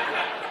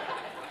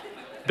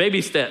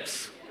 Baby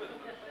steps.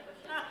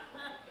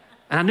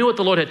 And I knew what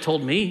the Lord had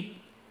told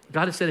me.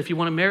 God had said, if you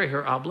want to marry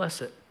her, I'll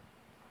bless it.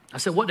 I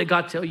said, what did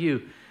God tell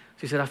you?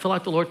 She said, I feel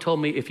like the Lord told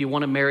me, if you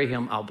want to marry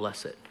him, I'll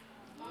bless it.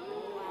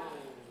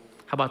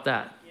 How about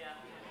that?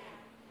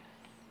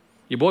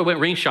 Your boy went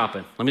ring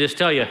shopping. Let me just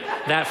tell you,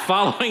 that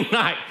following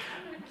night,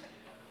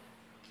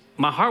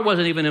 my heart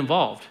wasn't even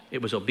involved.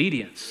 It was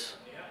obedience.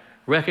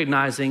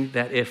 Recognizing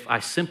that if I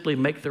simply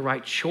make the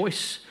right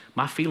choice,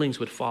 my feelings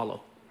would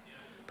follow.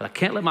 But I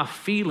can't let my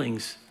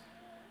feelings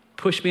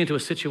push me into a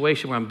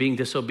situation where I'm being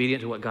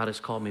disobedient to what God has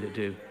called me to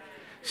do.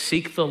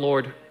 Seek the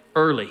Lord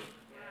early.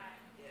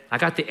 I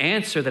got the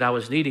answer that I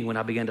was needing when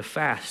I began to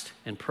fast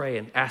and pray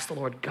and ask the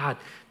Lord, God,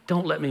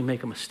 don't let me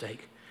make a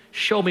mistake.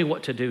 Show me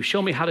what to do.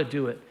 Show me how to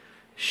do it.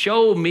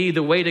 Show me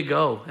the way to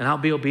go, and I'll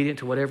be obedient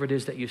to whatever it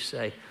is that you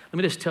say. Let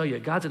me just tell you,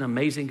 God's an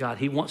amazing God.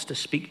 He wants to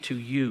speak to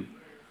you.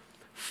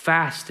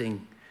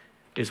 Fasting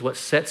is what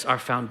sets our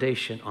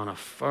foundation on a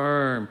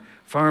firm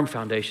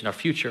foundation, our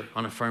future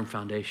on a firm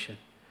foundation.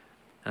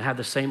 And I have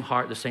the same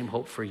heart, the same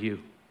hope for you.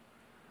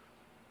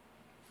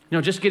 You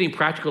know, just getting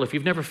practical, if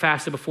you've never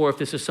fasted before, if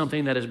this is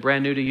something that is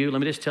brand new to you,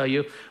 let me just tell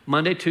you,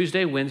 Monday,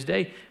 Tuesday,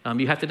 Wednesday,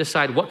 you have to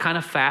decide what kind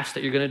of fast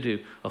that you're going to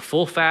do, a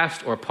full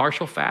fast or a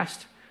partial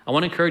fast. I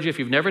want to encourage you, if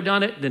you've never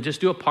done it, then just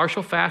do a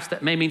partial fast.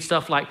 That may mean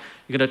stuff like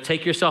you're going to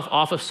take yourself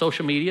off of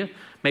social media,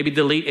 maybe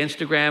delete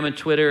Instagram and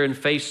Twitter and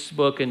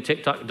Facebook and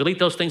TikTok. Delete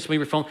those things from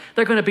your phone.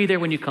 They're going to be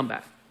there when you come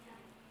back.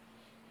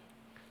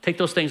 Take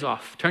those things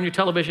off. Turn your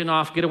television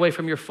off. Get away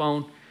from your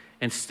phone.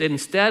 And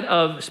instead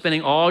of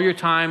spending all your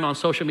time on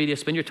social media,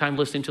 spend your time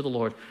listening to the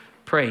Lord,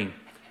 praying,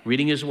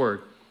 reading His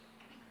Word.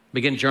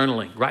 Begin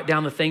journaling. Write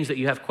down the things that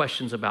you have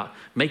questions about.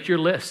 Make your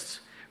lists.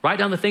 Write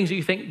down the things that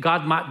you think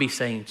God might be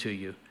saying to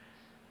you.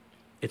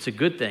 It's a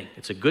good thing.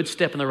 It's a good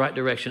step in the right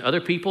direction. Other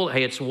people,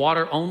 hey, it's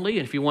water only.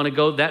 And if you want to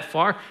go that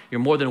far, you're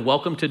more than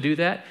welcome to do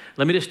that.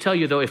 Let me just tell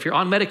you, though, if you're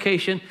on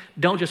medication,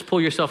 don't just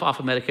pull yourself off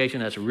of medication.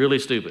 That's really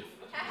stupid.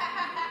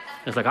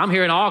 It's like, I'm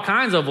hearing all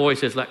kinds of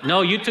voices. Like,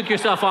 no, you took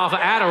yourself off of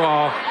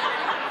Adderall,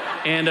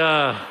 and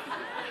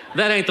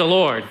that ain't the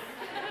Lord.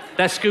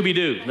 That's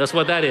Scooby-Doo. That's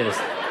what that is.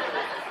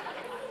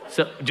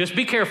 So just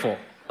be careful.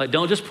 Like,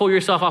 don't just pull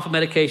yourself off of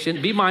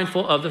medication. Be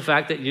mindful of the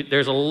fact that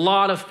there's a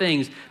lot of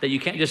things that you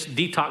can't just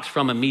detox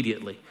from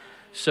immediately.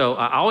 So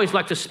I always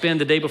like to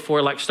spend the day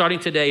before, like starting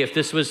today,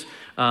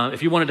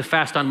 if you wanted to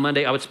fast on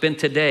Monday, I would spend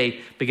today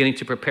beginning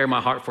to prepare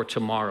my heart for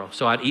tomorrow.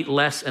 So I'd eat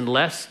less and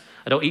less.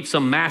 I don't eat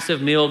some massive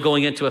meal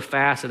going into a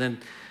fast, and then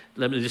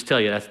let me just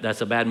tell you,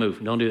 that's a bad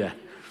move. Don't do that.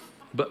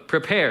 But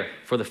prepare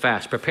for the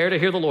fast. Prepare to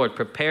hear the Lord.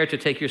 Prepare to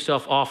take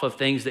yourself off of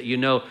things that you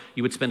know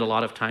you would spend a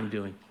lot of time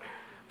doing.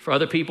 For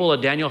other people, a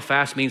Daniel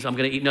fast means I'm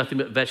going to eat nothing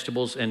but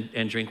vegetables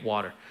and drink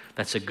water.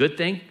 That's a good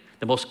thing.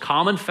 The most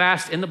common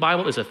fast in the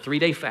Bible is a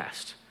 3-day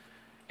fast.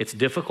 It's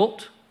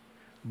difficult,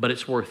 but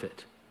it's worth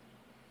it.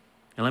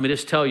 And let me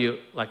just tell you,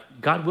 like,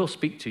 God will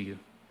speak to you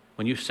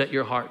when you set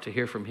your heart to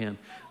hear from Him.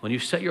 When you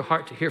set your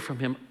heart to hear from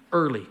Him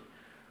early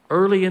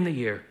in the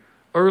year,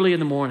 early in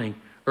the morning,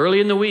 early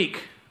in the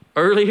week,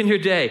 early in your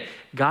day,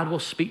 God will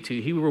speak to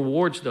you. He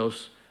rewards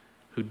those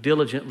who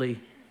diligently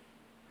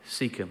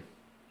seek Him.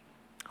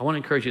 I want to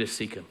encourage you to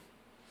seek Him.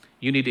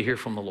 You need to hear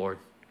from the Lord.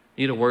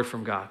 You need a word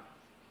from God.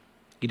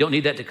 You don't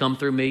need that to come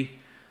through me.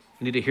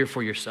 You need to hear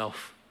for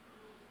yourself.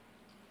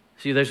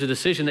 See, there's a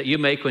decision that you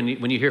make when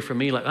you hear from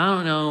me, like, I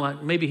don't know,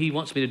 maybe He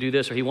wants me to do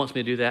this or He wants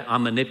me to do that.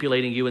 I'm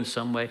manipulating you in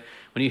some way.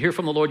 When you hear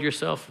from the Lord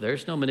yourself,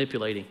 there's no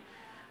manipulating.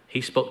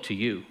 He spoke to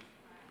you.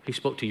 He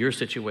spoke to your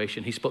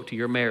situation. He spoke to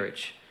your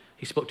marriage.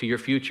 He spoke to your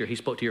future. He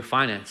spoke to your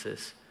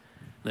finances.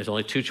 And there's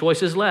only 2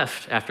 choices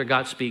left after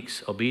God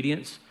speaks,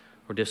 obedience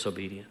or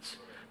disobedience.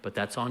 But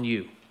that's on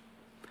you.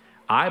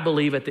 I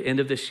believe at the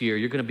end of this year,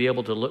 you're going to be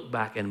able to look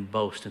back and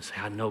boast and say,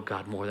 I know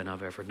God more than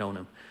I've ever known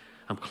Him.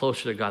 I'm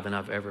closer to God than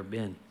I've ever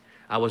been.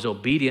 I was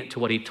obedient to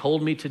what He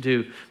told me to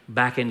do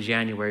back in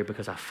January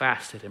because I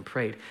fasted and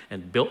prayed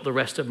and built the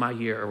rest of my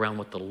year around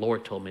what the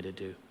Lord told me to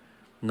do.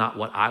 Not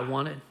what I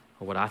wanted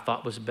or what I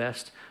thought was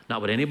best, not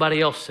what anybody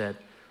else said.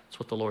 It's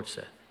what the Lord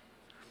said.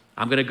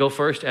 I'm going to go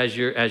first as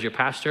your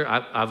pastor.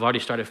 I've already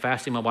started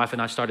fasting. My wife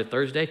and I started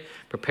Thursday,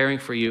 preparing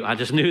for you. I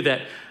just knew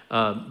that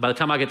by the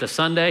time I get to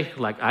Sunday,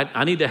 like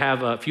I need to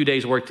have a few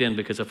days worked in,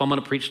 because if I'm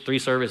going to preach 3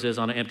 services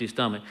on an empty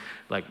stomach,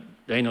 like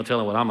there ain't no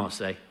telling what I'm going to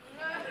say.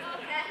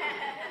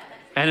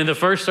 And in the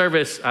first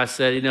service, I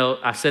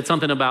said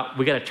something about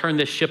we got to turn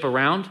this ship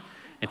around,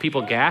 and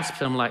people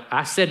gasped. And I'm like,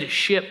 I said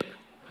ship,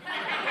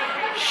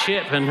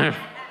 and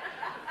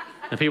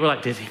people are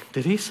like,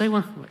 did he say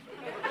one? Like,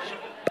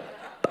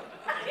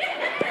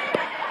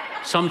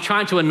 so I'm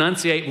trying to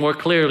enunciate more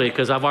clearly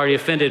because I've already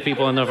offended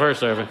people in the first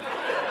service.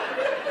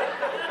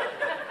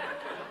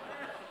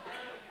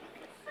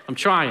 I'm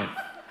trying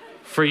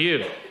for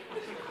you.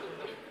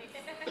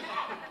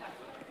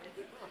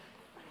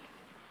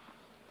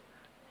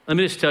 Let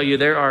me just tell you,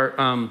 there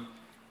are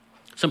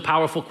some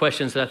powerful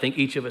questions that I think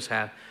each of us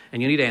have, and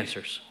you need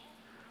answers.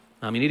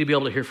 You need to be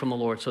able to hear from the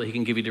Lord so that He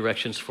can give you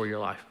directions for your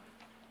life.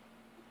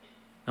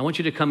 I want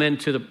you to come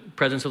into the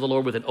presence of the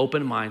Lord with an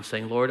open mind,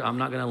 saying, Lord, I'm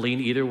not going to lean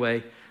either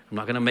way. I'm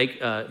not going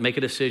to make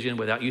a decision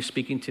without You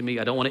speaking to me.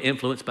 I don't want to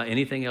influence by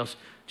anything else.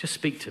 Just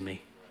speak to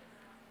me.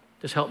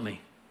 Just help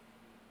me.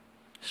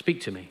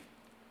 Speak to me.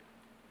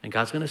 And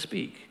God's going to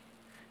speak.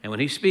 And when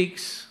He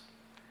speaks,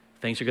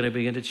 things are going to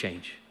begin to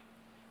change.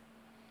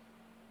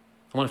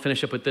 I want to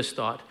finish up with this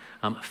thought.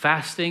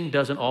 Fasting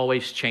doesn't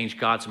always change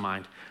God's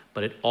mind,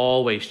 but it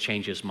always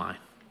changes mine.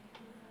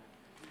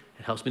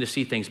 It helps me to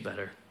see things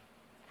better,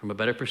 from a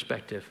better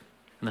perspective.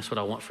 And that's what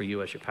I want for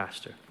you as your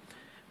pastor.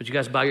 Would you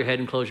guys bow your head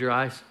and close your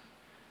eyes?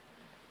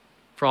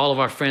 For all of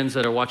our friends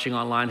that are watching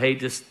online, hey,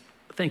 just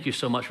thank you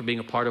so much for being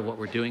a part of what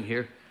we're doing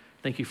here.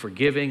 Thank you for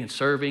giving and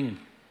serving and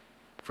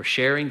for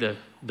sharing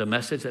the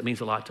message. That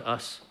means a lot to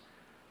us.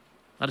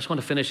 I just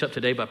want to finish up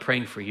today by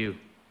praying for you.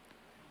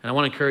 And I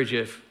want to encourage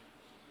you,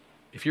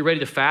 if you're ready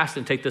to fast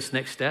and take this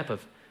next step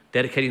of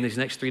dedicating these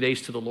next 3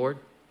 days to the Lord,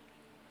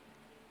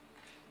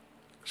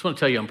 I just want to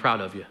tell you I'm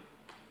proud of you.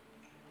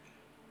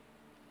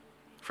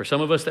 For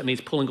some of us, that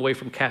means pulling away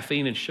from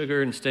caffeine and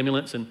sugar and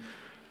stimulants and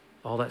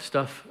all that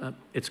stuff.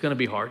 It's going to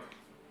be hard.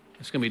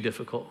 It's going to be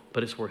difficult,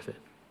 but it's worth it.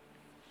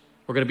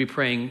 We're going to be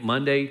praying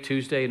Monday,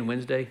 Tuesday, and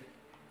Wednesday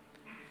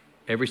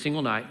every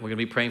single night. We're going to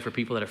be praying for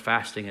people that are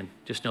fasting, and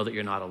just know that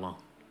you're not alone.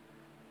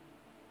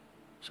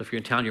 So if you're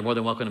in town, you're more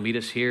than welcome to meet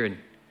us here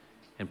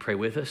and pray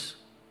with us.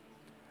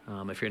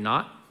 If you're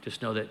not,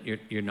 just know that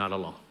you're not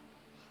alone.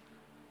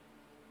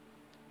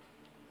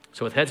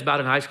 So with heads bowed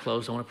and eyes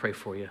closed, I want to pray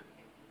for you.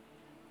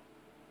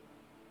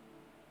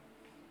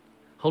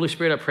 Holy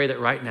Spirit, I pray that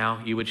right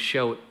now you would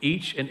show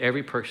each and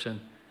every person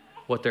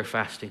what they're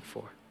fasting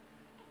for.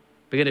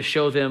 Begin to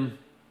show them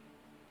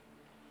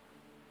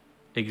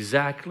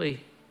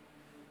exactly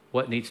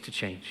what needs to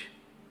change,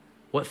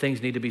 what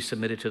things need to be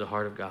submitted to the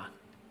heart of God.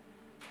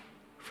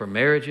 For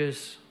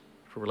marriages,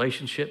 for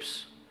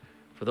relationships,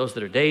 for those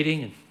that are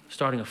dating and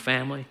starting a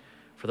family,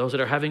 for those that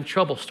are having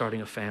trouble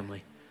starting a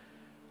family,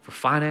 for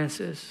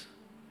finances,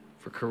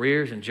 for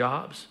careers and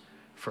jobs,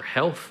 for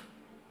health,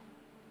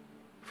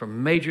 for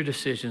major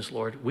decisions,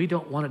 Lord. We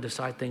don't want to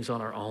decide things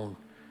on our own.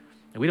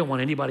 And we don't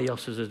want anybody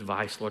else's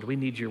advice, Lord. We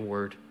need your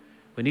word.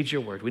 We need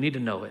your word. We need to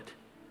know it.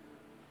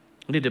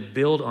 We need to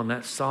build on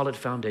that solid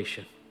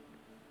foundation.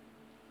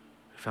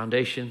 The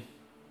foundation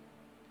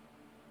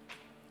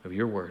of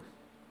your word.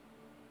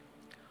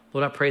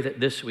 Lord, I pray that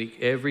this week,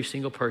 every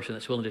single person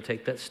that's willing to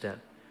take that step,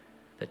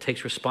 that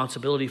takes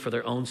responsibility for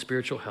their own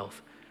spiritual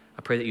health,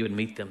 I pray that you would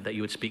meet them, that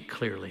you would speak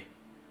clearly.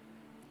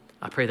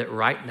 I pray that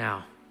right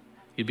now,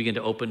 you'd begin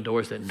to open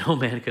doors that no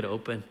man could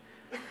open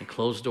and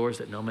close doors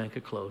that no man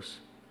could close.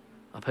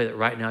 I pray that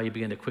right now you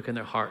begin to quicken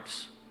their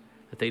hearts,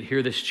 that they'd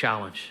hear this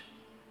challenge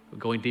of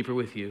going deeper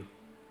with you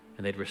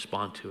and they'd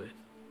respond to it.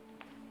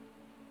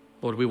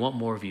 Lord, we want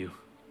more of you.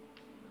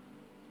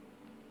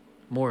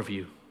 More of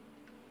you.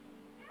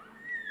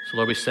 So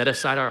Lord, we set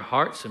aside our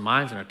hearts and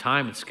minds and our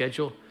time and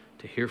schedule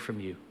to hear from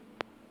you.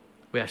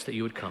 We ask that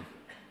you would come.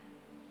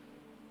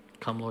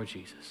 Come, Lord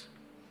Jesus.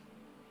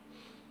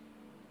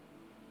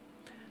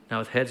 Now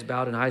with heads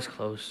bowed and eyes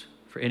closed,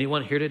 for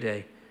anyone here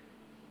today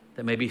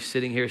that may be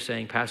sitting here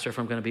saying, Pastor, if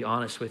I'm going to be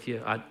honest with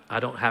you, I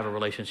don't have a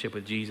relationship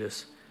with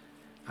Jesus.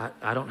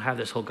 I don't have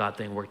this whole God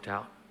thing worked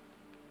out.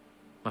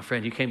 My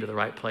friend, you came to the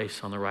right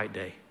place on the right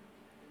day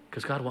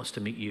because God wants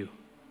to meet you.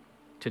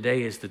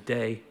 Today is the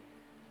day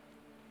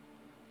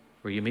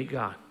where you meet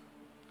God.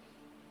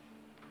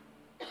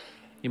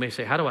 You may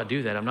say, how do I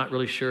do that? I'm not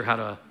really sure how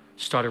to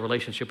start a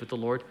relationship with the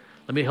Lord.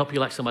 Let me help you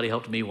like somebody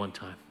helped me one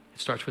time. It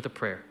starts with a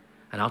prayer.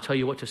 And I'll tell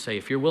you what to say.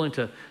 If you're willing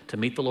to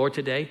meet the Lord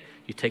today,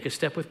 you take a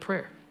step with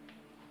prayer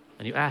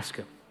and you ask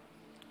him.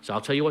 So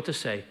I'll tell you what to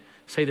say.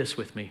 Say this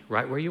with me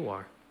right where you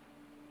are.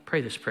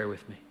 Pray this prayer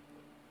with me.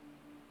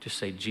 Just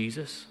say,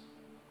 Jesus,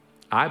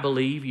 I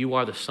believe you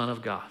are the Son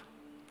of God.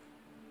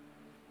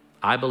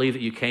 I believe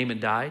that you came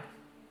and died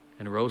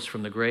and rose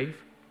from the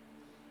grave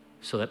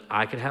so that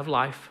I could have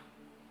life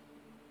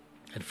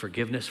and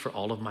forgiveness for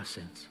all of my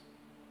sins.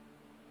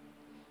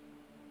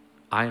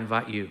 I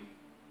invite you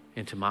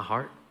into my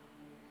heart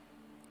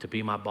to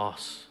be my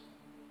boss,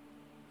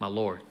 my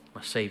Lord,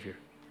 my Savior.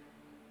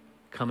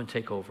 Come and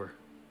take over.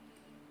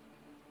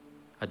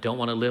 I don't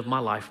want to live my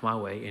life my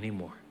way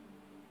anymore.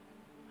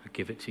 I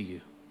give it to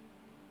you.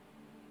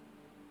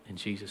 In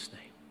Jesus'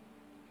 name.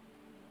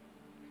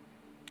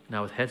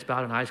 Now with heads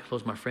bowed and eyes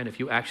closed, my friend, if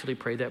you actually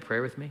prayed that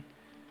prayer with me,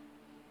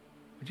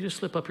 would you just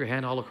slip up your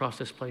hand all across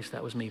this place?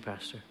 That was me,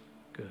 Pastor.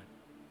 Good,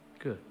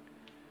 good,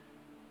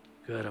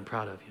 good. I'm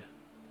proud of you.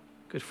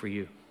 Good for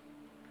you.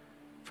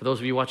 For those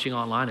of you watching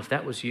online, if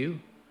that was you,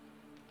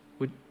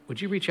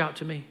 would you reach out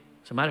to me?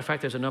 As a matter of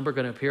fact, there's a number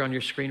going to appear on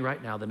your screen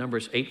right now. The number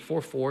is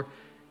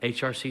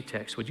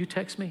 844-HRC-TEXT. Would you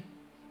text me?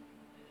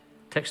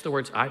 Text the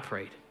words, I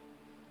prayed.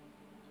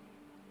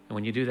 And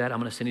when you do that, I'm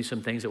going to send you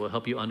some things that will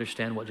help you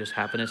understand what just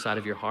happened inside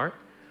of your heart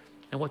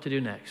and what to do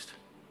next.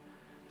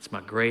 It's my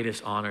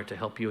greatest honor to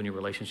help you in your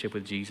relationship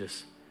with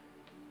Jesus.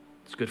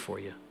 It's good for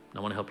you. And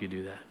I want to help you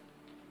do that.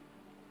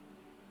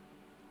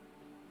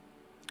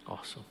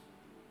 Awesome.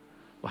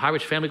 Well, High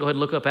Ridge family, go ahead and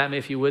look up at me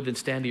if you would, then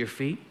stand to your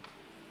feet.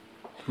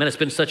 Man, it's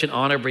been such an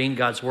honor bringing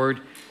God's word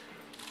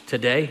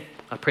today.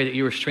 I pray that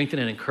you were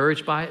strengthened and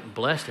encouraged by it, and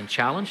blessed and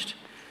challenged.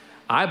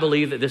 I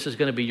believe that this is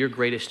going to be your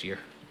greatest year.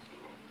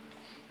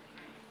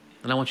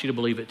 And I want you to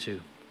believe it too.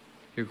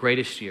 Your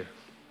greatest year.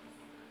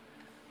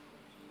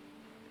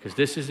 Because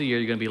this is the year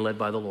you're going to be led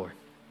by the Lord.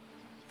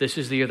 This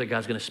is the year that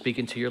God's going to speak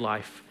into your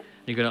life.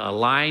 And you're going to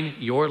align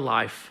your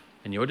life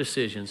and your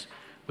decisions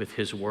with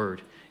his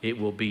word. It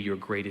will be your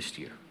greatest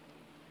year.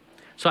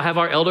 So I have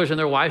our elders and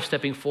their wives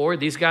stepping forward.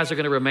 These guys are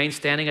going to remain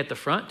standing at the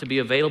front to be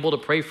available to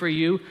pray for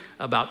you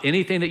about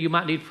anything that you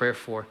might need prayer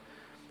for.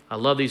 I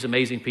love these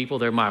amazing people.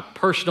 They're my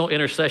personal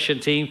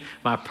intercession team,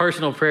 my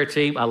personal prayer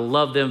team. I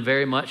love them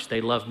very much. They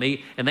love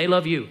me and they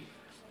love you.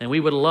 And we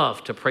would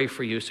love to pray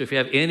for you. So if you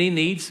have any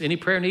needs, any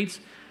prayer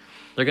needs,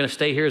 They're going to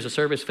stay here as the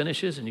service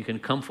finishes, and you can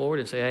come forward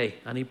and say, hey,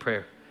 I need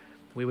prayer.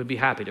 We would be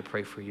happy to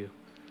pray for you.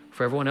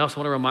 For everyone else, I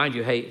want to remind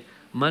you, hey,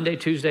 Monday,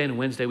 Tuesday, and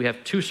Wednesday, we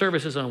have 2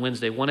 services on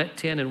Wednesday, one at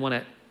 10 and one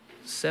at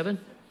 7?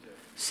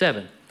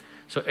 7.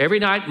 So every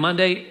night,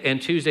 Monday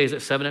and Tuesday is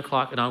at 7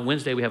 o'clock, and on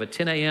Wednesday, we have a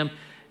 10 a.m.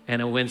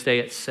 and a Wednesday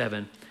at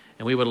 7.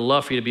 And we would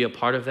love for you to be a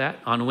part of that.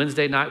 On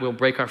Wednesday night, we'll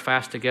break our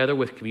fast together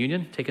with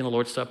communion, taking the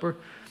Lord's Supper.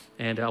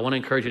 And I want to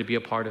encourage you to be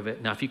a part of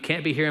it. Now, if you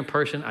can't be here in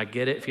person, I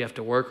get it. If you have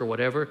to work or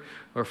whatever,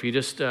 or if you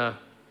just don't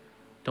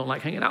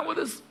like hanging out with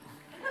us,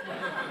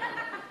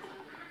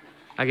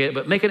 I get it.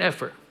 But make an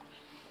effort.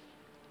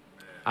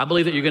 I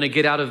believe that you're going to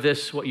get out of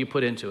this what you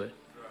put into it.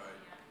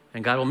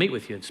 And God will meet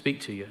with you and speak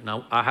to you.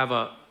 Now, I have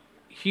a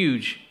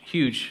huge,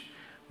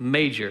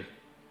 major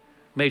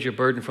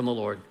burden from the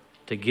Lord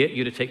to get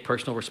you to take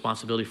personal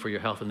responsibility for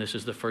your health. And this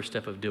is the first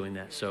step of doing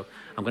that. So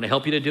I'm going to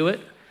help you to do it.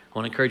 I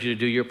want to encourage you to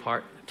do your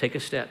part. Take a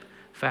step.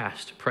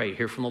 Fast, pray,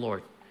 hear from the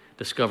Lord.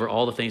 Discover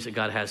all the things that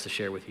God has to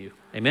share with you.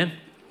 Amen?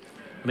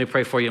 Let me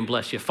pray for you and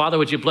bless you. Father,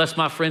 would you bless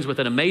my friends with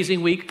an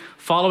amazing week,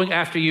 following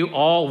after you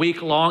all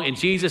week long in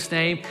Jesus'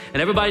 name.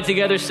 And everybody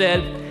together said,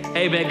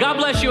 amen. God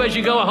bless you as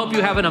you go. I hope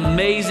you have an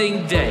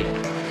amazing day.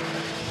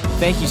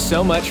 Thank you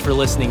so much for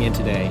listening in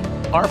today.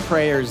 Our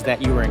prayer is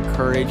that you are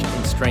encouraged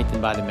and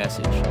strengthened by the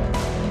message.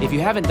 If you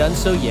haven't done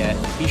so yet,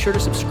 be sure to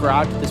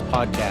subscribe to this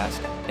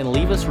podcast and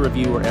leave us a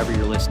review wherever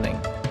you're listening.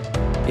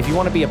 If you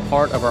want to be a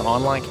part of our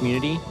online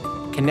community,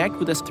 connect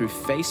with us through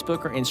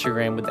Facebook or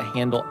Instagram with the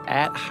handle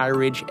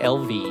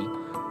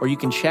 @HighRidgeLV, or you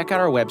can check out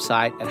our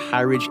website at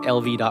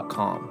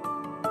highridgelv.com.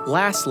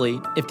 Lastly,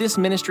 if this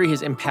ministry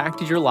has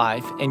impacted your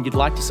life and you'd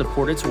like to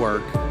support its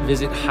work,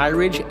 visit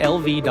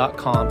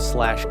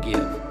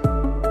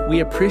highridgelv.com/give. We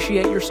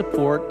appreciate your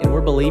support, and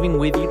we're believing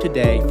with you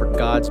today for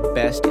God's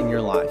best in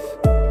your life.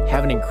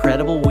 Have an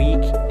incredible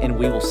week, and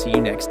we will see you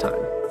next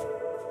time.